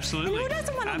 Yes, absolutely. And who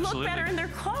doesn't want to look better in their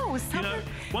clothes? Summer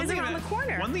is around the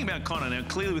corner. One thing about Connor, now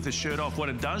clearly with the shirt off, what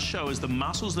it does show is the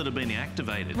muscles that have been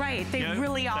activated. Right, they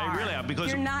really are. They really are, because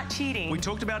you're not cheating. We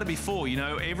talked about it before, you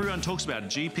know, everyone talks about it.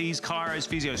 GPs, chiros,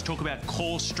 physios talk about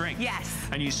core strength. Yes.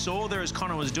 And you saw there as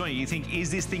Connor was doing, you think, is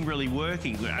this thing really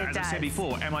working? As I said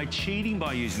before, am I cheating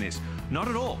by using this? Not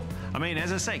at all. I mean,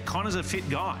 as I say, Connor's a fit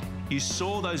guy. You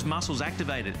saw those muscles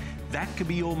activated. That could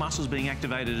be your muscles being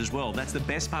activated as well. That's the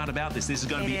best part about this. This is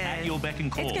going to be at your beck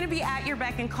and call. It's going to be at your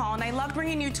beck and call, and I love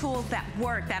bringing you tools that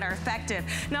work, that are effective.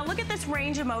 Now look at this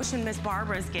range of motion Miss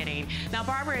Barbara's getting. Now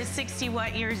Barbara is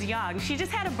 60-what years young. She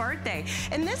just had a birthday,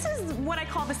 and this is what I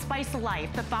call the spice of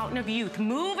life, the fountain of youth,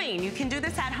 moving. You can do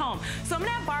this at home. So I'm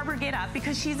going to have Barbara get up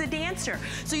because she's a dancer.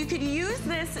 So you could use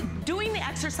this doing the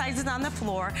exercises on the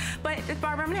floor, but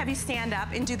Barbara, I'm going to have you stand up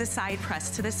and do the side press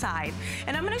to the side.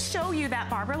 And I'm going to show you that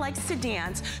Barbara likes to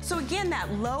dance. So again,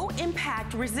 that low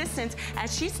impact resistance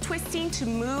as she's twisting to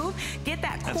move, get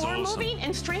that core moving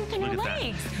and strengthen her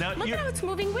legs. Now, look at how it's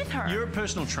moving with her. You're a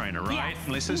personal trainer, right,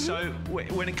 Melissa? So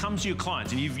when it comes to your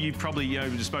clients, and you've probably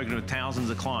spoken to thousands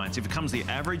of clients, if it comes to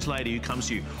the average lady who comes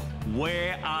to you,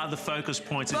 where are the focus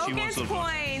points that she wants to look for?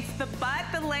 Focus points, the butt,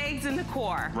 the legs, and the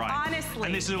core. Right. Honestly.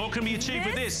 And this is what can be achieved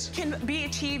with this. Can be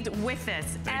achieved with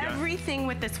this. Everything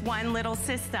with this one little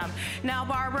system. Now,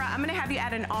 Barbara, I'm going to have you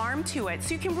add an arm to it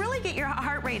so you can really get your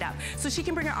heart rate up. So she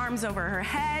can bring her arms over her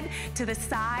head, to the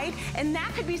side, and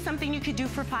that could be something you could do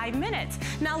for 5 minutes.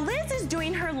 Now, Liz is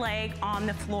doing her leg on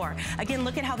the floor. Again,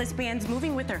 look at how this band's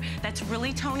moving with her. That's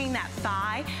really toning that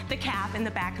thigh, the calf, and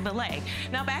the back of the leg.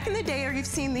 Now, back in the day, you've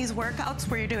seen these workouts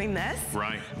where you're doing this.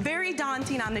 Right. Very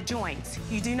daunting on the joints.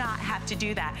 You do not have to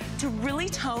do that to really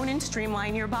tone and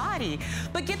streamline your body.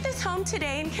 But get this home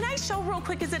today, and can I show real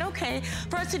quick, is it okay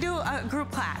for us to do a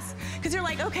group class. Because you're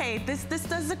like, okay, this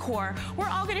does the core. We're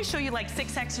all gonna show you like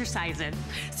 6 exercises.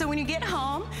 So when you get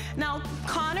home, now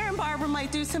Connor and Barbara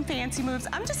might do some fancy moves.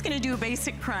 I'm just gonna do a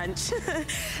basic crunch.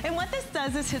 And what this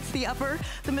does is hits the upper,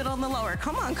 the middle, and the lower.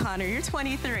 Come on, Connor, you're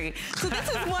 23. So this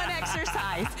is one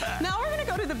exercise. Now we're gonna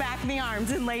go to the back of the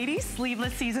arms. And ladies,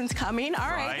 sleeveless season's coming.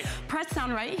 All right, press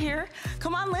down right here.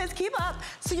 Come on, Liz, keep up.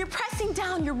 So you're pressing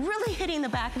down, you're really hitting the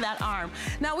back of that arm.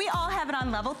 Now we all have it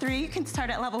on level 3. You can start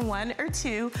at level 1 or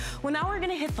 2. Well, now we're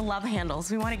gonna hit the love handles.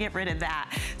 We wanna get rid of that.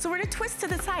 So we're gonna twist to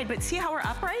the side, but see how we're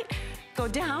upright? Go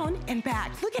down and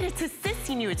back. Look at it, it's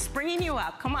assisting you, it's bringing you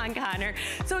up. Come on, Connor.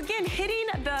 So again, hitting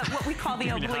what we call the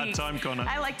oblique. Hard time, Connor.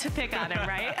 I like to pick on him,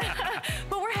 right?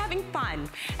 But we're having fun.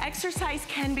 Exercise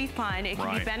can be fun, it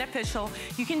can be beneficial.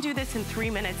 You can do this in 3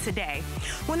 minutes a day.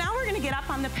 Well, now we're gonna get up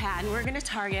on the pad and we're gonna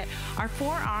target our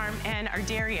forearm and our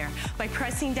derriere by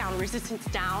pressing down, resistance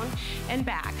down and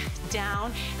back,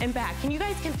 down and back. And you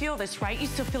guys can feel this, right? You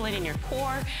still feel it in your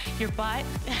core, your butt,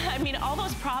 I mean, all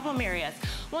those problem areas.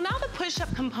 Well, now the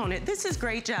push-up component. This is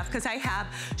great, Jeff, because I have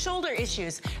shoulder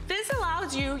issues. This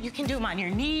allows you can do them on your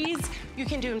knees, you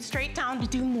can do them straight down to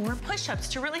do more push-ups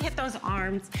to really hit those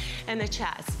arms and the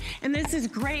chest. And this is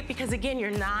great because, again,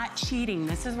 you're not cheating.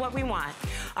 This is what we want.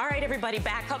 All right, everybody,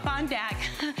 back up on deck.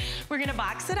 We're gonna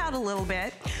box it out a little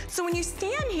bit. So when you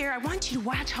stand here, I want you to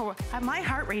watch how my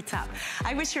heart rate's up.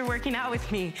 I wish you were working out with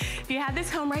me. If you had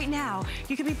this home right now,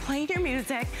 you could be playing your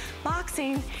music,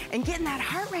 boxing, and getting that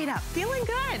heart rate up, feeling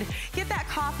good. Get that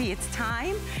coffee, it's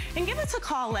time. And give us a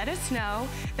call, let us know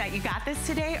that you got this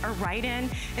today, or write in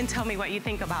and tell me what you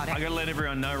think about it. I gotta let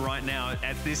everyone know right now,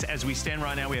 as we stand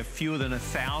right now, we have fewer than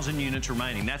 1,000 units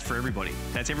remaining. That's for everybody.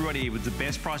 That's everybody with the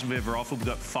best price we've ever offered. We've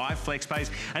got 5 flex pays,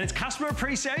 and it's Customer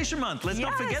Appreciation Month. Let's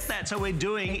not forget that. So we're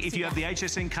doing, if you have the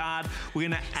HSN card, we're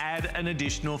gonna add an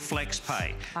additional flex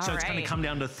pay. So it's gonna come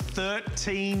down to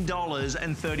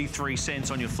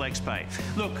 $13.33 on your flex pay.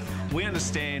 Look, we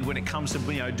understand when it comes to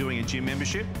doing a gym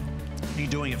membership, you're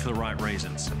doing it for the right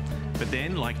reasons. But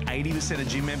then, like 80% of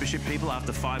gym membership people,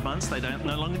 after 5 months, they don't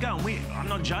no longer go. And I'm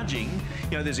not judging.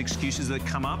 There's excuses that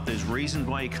come up. There's reasons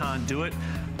why you can't do it.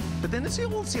 But then it's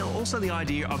also the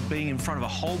idea of being in front of a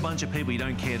whole bunch of people you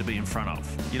don't care to be in front of.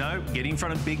 Get in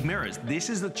front of big mirrors. This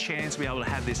is the chance to be able to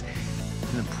have this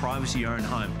in the privacy of your own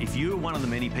home. If you're one of the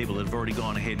many people that have already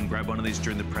gone ahead and grabbed one of these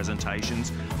during the presentations,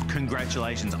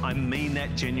 congratulations. I mean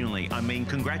that genuinely. I mean,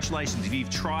 congratulations. If you've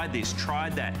tried this,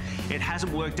 tried that, it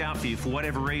hasn't worked out for you for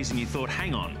whatever reason, you thought,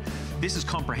 hang on, this is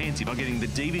comprehensive. I'm getting the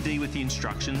DVD with the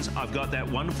instructions. I've got that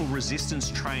wonderful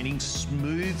resistance training,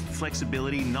 smooth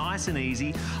flexibility, nice and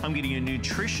easy. I'm getting a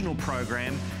nutritional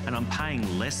program, and I'm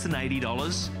paying less than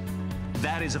 $80.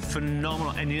 That is a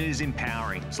phenomenal, and it is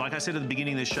empowering. It's like I said at the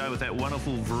beginning of the show with that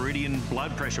wonderful Viridian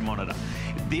blood pressure monitor.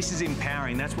 This is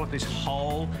empowering. That's what this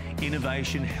whole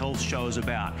innovation health show is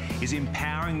about, is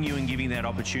empowering you and giving that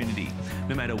opportunity.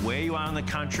 No matter where you are in the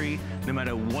country, no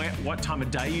matter what time of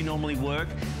day you normally work,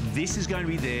 this is going to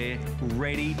be there,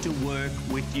 ready to work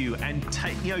with you. And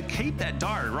keep that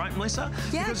diary, right, Melissa?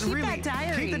 Yeah, because keep really, that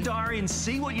diary. Keep the diary and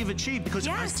see what you've achieved. Because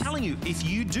I'm telling you, if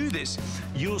you do this,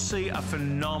 you'll see a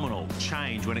phenomenal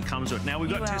change when it comes to it. Now, we've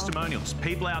got testimonials.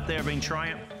 People out there have been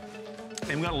trying it.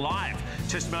 And we've got a live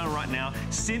testimonial right now.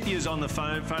 Cynthia's on the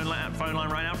phone line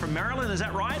right now from Maryland. Is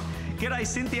that right? G'day,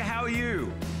 Cynthia. How are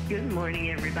you? Good morning,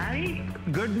 everybody.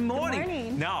 Good morning. Good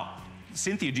morning. Now,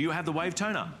 Cynthia, do you have the Wave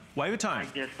Toner? Wave Tone. I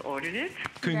just ordered it.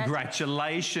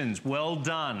 Congratulations. Well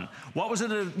done. What was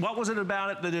it about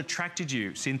it that attracted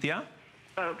you, Cynthia?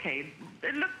 Okay.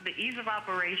 Look, the ease of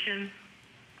operation.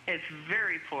 It's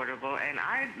very portable, and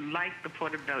I like the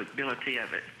portability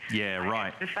of it. Yeah,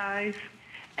 right. I exercise,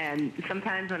 and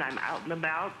sometimes when I'm out and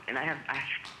about and I have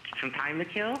some time to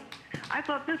kill, I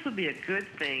thought this would be a good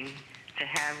thing to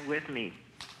have with me.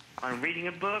 On reading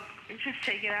a book, just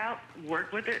take it out,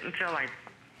 work with it until I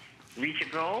reach a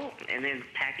goal, and then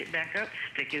pack it back up,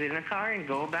 stick it in the car, and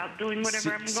go about doing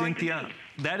whatever I'm going to do. Cynthia,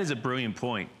 that is a brilliant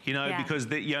point.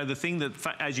 The thing that,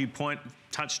 as you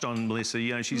touched on,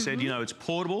 Melissa, she said, it's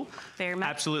portable. Very much.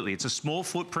 Absolutely. It's a small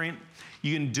footprint.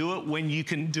 You can do it when you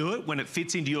can do it, when it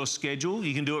fits into your schedule.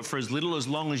 You can do it for as little, as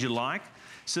long as you like.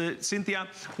 So, Cynthia,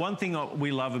 one thing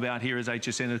we love about here is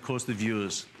HSN, of course, the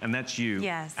viewers, and that's you.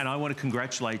 Yes. And I want to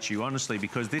congratulate you, honestly,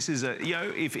 because this is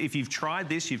if you've tried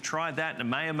this, you've tried that, and it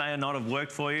may or may not have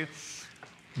worked for you,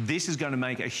 this is going to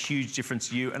make a huge difference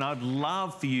to you. And I'd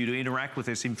love for you to interact with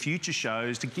us in future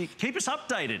shows to keep us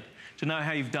updated, to know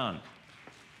how you've done.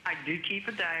 I do keep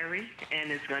a diary,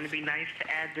 and it's going to be nice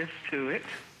to add this to it.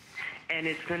 And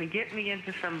it's going to get me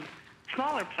into some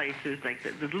smaller places, like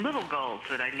the little goals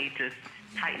that I need to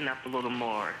tighten up a little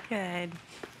more. Good.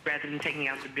 Rather than taking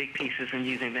out the big pieces and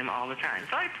using them all the time.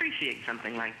 So I appreciate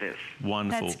something like this.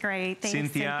 Wonderful. That's great. Thanks,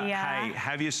 Cynthia. Hey,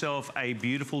 have yourself a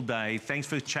beautiful day. Thanks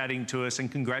for chatting to us,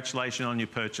 and congratulations on your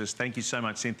purchase. Thank you so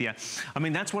much, Cynthia. I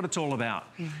mean, that's what it's all about.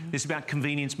 It's about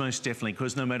convenience, most definitely,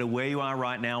 because no matter where you are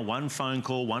right now, one phone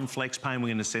call, one flex pay, and we're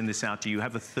going to send this out to you. You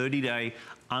have a 30-day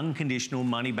unconditional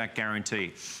money-back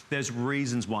guarantee. There's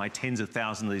reasons why tens of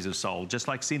thousands of these are sold. Just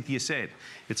like Cynthia said,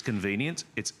 it's convenient,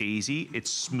 it's easy, it's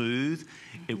smooth,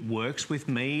 it works with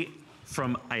me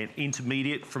from an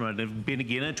intermediate, from a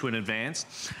beginner to an advanced.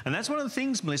 And that's one of the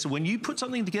things, Melissa, when you put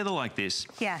something together like this,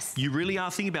 yes, you really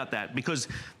are thinking about that, because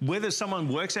whether someone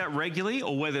works out regularly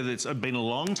or whether it's been a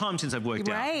long time since they've worked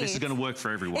out, this is going to work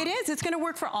for everyone. It is. It's going to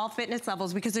work for all fitness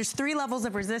levels, because there's 3 levels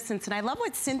of resistance. And I love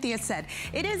what Cynthia said.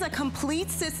 It is a complete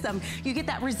system. You get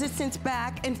that resistance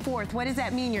back and forth. What does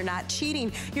that mean? You're not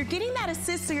cheating. You're getting that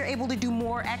assist so you're able to do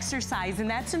more exercise. And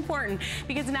that's important,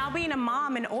 because now being a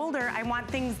mom and older, I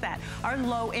want things that are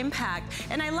low impact.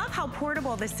 And I love how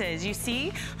portable this is. You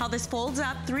see how this folds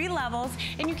up 3 levels,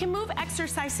 and you can move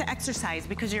exercise to exercise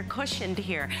because you're cushioned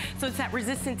here. So it's that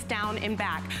resistance down and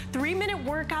back. 3-minute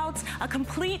workouts, a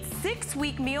complete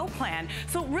 6-week meal plan.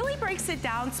 So it really breaks it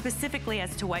down specifically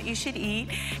as to what you should eat.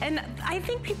 And I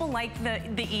think people like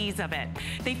the ease of it.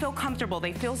 They feel comfortable,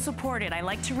 they feel supported. I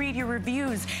like to read your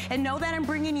reviews and know that I'm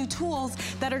bringing you tools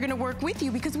that are gonna work with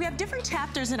you, because we have different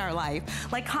chapters in our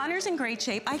life. Like Connor's in great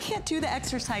shape. I can't do the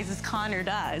exercises Connor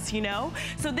does, you know?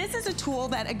 So this is a tool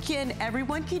that, again,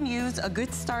 everyone can use, a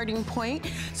good starting point.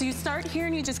 So you start here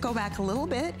and you just go back a little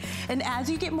bit. And as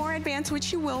you get more advanced,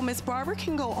 which you will, Miss Barbara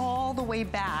can go all the way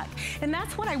back. And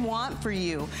that's what I want for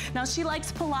you. Now, she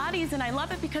likes Pilates, and I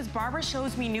love it because Barbara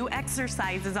shows me new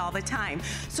exercises all the time.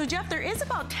 So Jeff, there is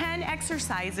about 10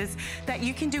 exercises that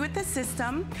you can do with the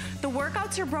system. The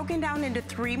workouts are broken down into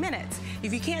 3 minutes.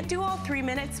 If you can't do all 3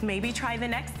 minutes, maybe try the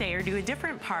next day or do a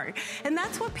different part. And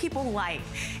that's what people like,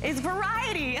 is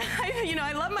variety. You know,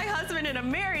 I love my husband and I'm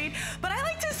married, but I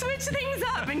like to switch things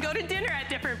up and go to dinner at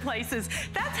different places.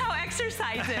 That's how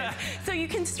exercise is. So you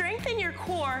can strengthen your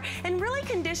core and really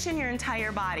condition your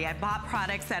entire body. I bought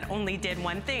products that only did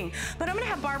one thing, but I'm gonna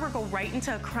have Barbara go right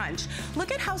into a crunch.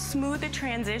 Look at how smooth the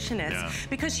transition is,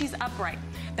 because she's upright.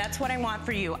 That's what I want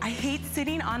for you. I hate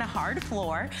sitting on a hard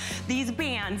floor. These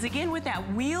bands, again, with that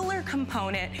wheeler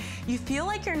component, you feel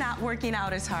like you're not working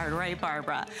out as hard, right,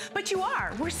 Barbara? But you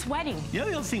are. We're sweating. The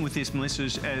other thing with this, Melissa,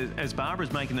 is as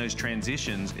Barbara's making those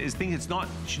transitions, is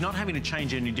she's not having to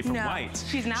change any different weights.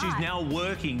 She's not. She's now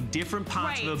working different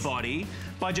parts of her body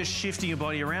by just shifting your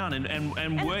body around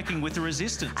and working with the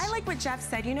resistance. I like what Jeff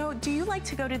said. You know, do you like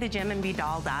to go to the gym and be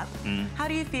dolled up? How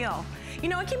do you feel? You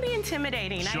know, it can be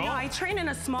intimidating. Sure. I know I train in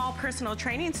a small personal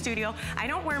training studio. I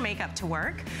don't wear makeup to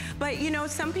work. But, you know,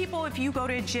 some people, if you go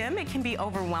to a gym, it can be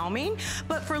overwhelming.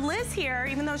 But for Liz here,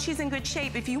 even though she's in good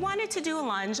shape, if you wanted to do a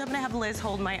lunge, I'm going to have Liz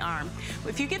hold my arm.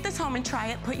 If you get this home and try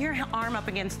it, put your arm up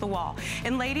against the wall.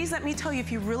 And ladies, let me tell you,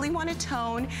 if you really want to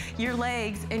tone your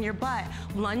legs and your butt,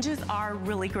 lunges are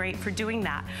really great for doing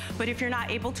that. But if you're not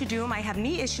able to do them, I have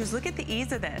knee issues, look at the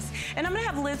ease of this. And I'm going to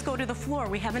have Liz go to the floor.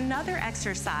 We have another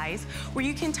exercise where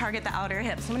you can target the outer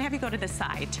hips. I'm going to have you go to the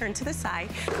side, turn to the side,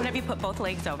 I'm going to have you put both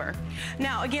legs over.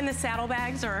 Now, again, the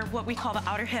saddlebags are what we call the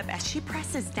outer hip. As she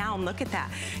presses down, look at that.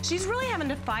 She's really having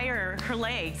to fire her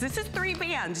legs. This is 3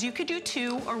 bands. You could do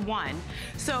 2 or 1.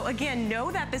 So again,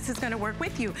 know that this is going to work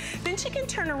with you. Then she can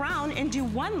turn around and do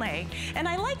 1 leg. And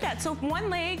I like that. So if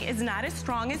 1 leg is not as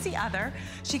strong as the other,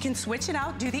 she can switch it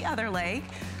out, do the other leg.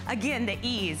 Again, the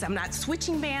ease. I'm not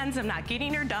switching bands. I'm not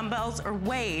getting her dumbbells or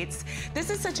weights. This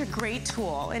is such a great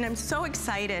tool, and I'm so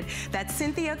excited that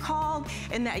Cynthia called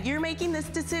and that you're making this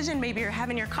decision. Maybe you're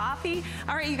having your coffee.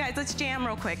 All right, you guys, let's jam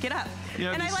real quick. Get up.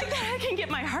 Yeah, and I like that I can get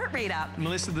my heart rate up.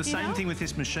 Melissa, the same thing with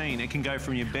this machine. It can go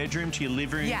from your bedroom to your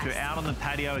living room to out on the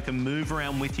patio. It can move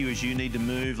around with you as you need to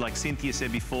move. Like Cynthia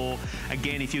said before,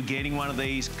 again, if you're getting one of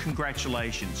these,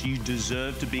 congratulations. You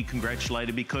deserve to be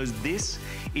congratulated, because this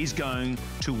is going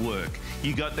to work.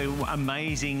 You got the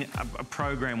amazing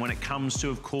program when it comes to,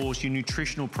 of course, your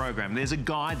nutritional program. There's a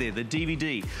guide there, the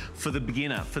DVD for the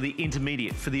beginner, for the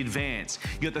intermediate, for the advanced.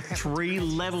 You got the 3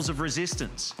 levels of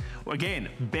resistance. Again,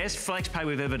 best flex pay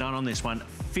we've ever done on this one,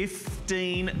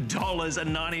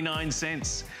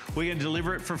 $15.99. We're going to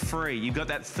deliver it for free. You've got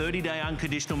that 30-day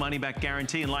unconditional money-back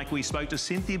guarantee. And like we spoke to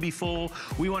Cynthia before,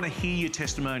 we want to hear your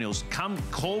testimonials. Come,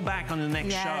 call back on the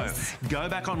next show. Go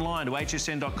back online to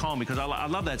hsn.com, because I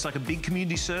love love that. It's like a big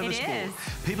community service It board.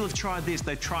 is. People have tried this,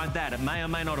 they've tried that. It may or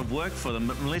may not have worked for them,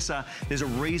 but Melissa, there's a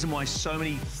reason why so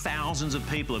many thousands of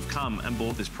people have come and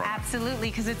bought this product.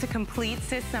 Absolutely, because it's a complete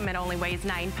system. It only weighs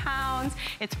 9 pounds.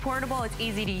 It's portable, it's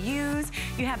easy to use.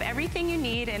 You have everything you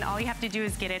need, and all you have to do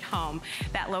is get it home.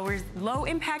 That lowers low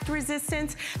impact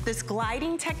resistance. This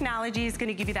gliding technology is going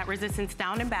to give you that resistance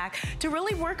down and back to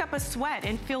really work up a sweat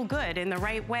and feel good in the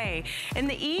right way. And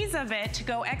the ease of it to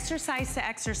go exercise to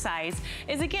exercise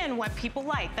is, again, what people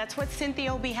like. That's what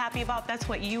Cynthia will be happy about. That's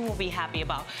what you will be happy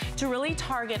about. To really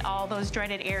target all those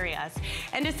dreaded areas.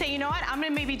 And to say, you know what, I'm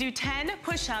going to maybe do 10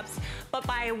 push-ups, but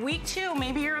by week 2,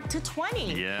 maybe you're up to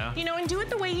 20. Yeah. You know, and do it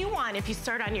the way you want. If you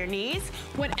start on your knees,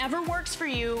 whatever works for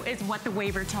you is what the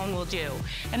Waver Tone will do.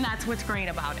 And that's what's great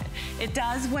about it. It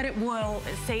does what it will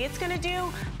say it's going to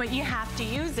do, but you have to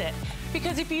use it.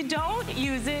 Because if you don't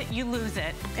use it, you lose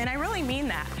it. And I really mean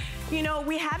that. You know,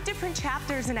 we have different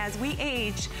chapters, and as we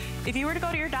age, if you were to go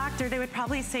to your doctor, they would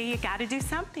probably say you got to do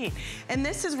something. And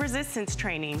this is resistance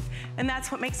training, and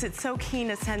that's what makes it so key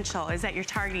and essential, is that you're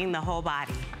targeting the whole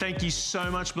body. Thank you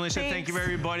so much, Melissa. Thanks. Thank you,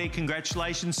 everybody.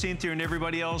 Congratulations, Cynthia, and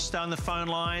everybody else down the phone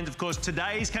lines. Of course,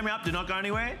 today's coming up. Do not go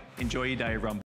anywhere. Enjoy your day, everyone.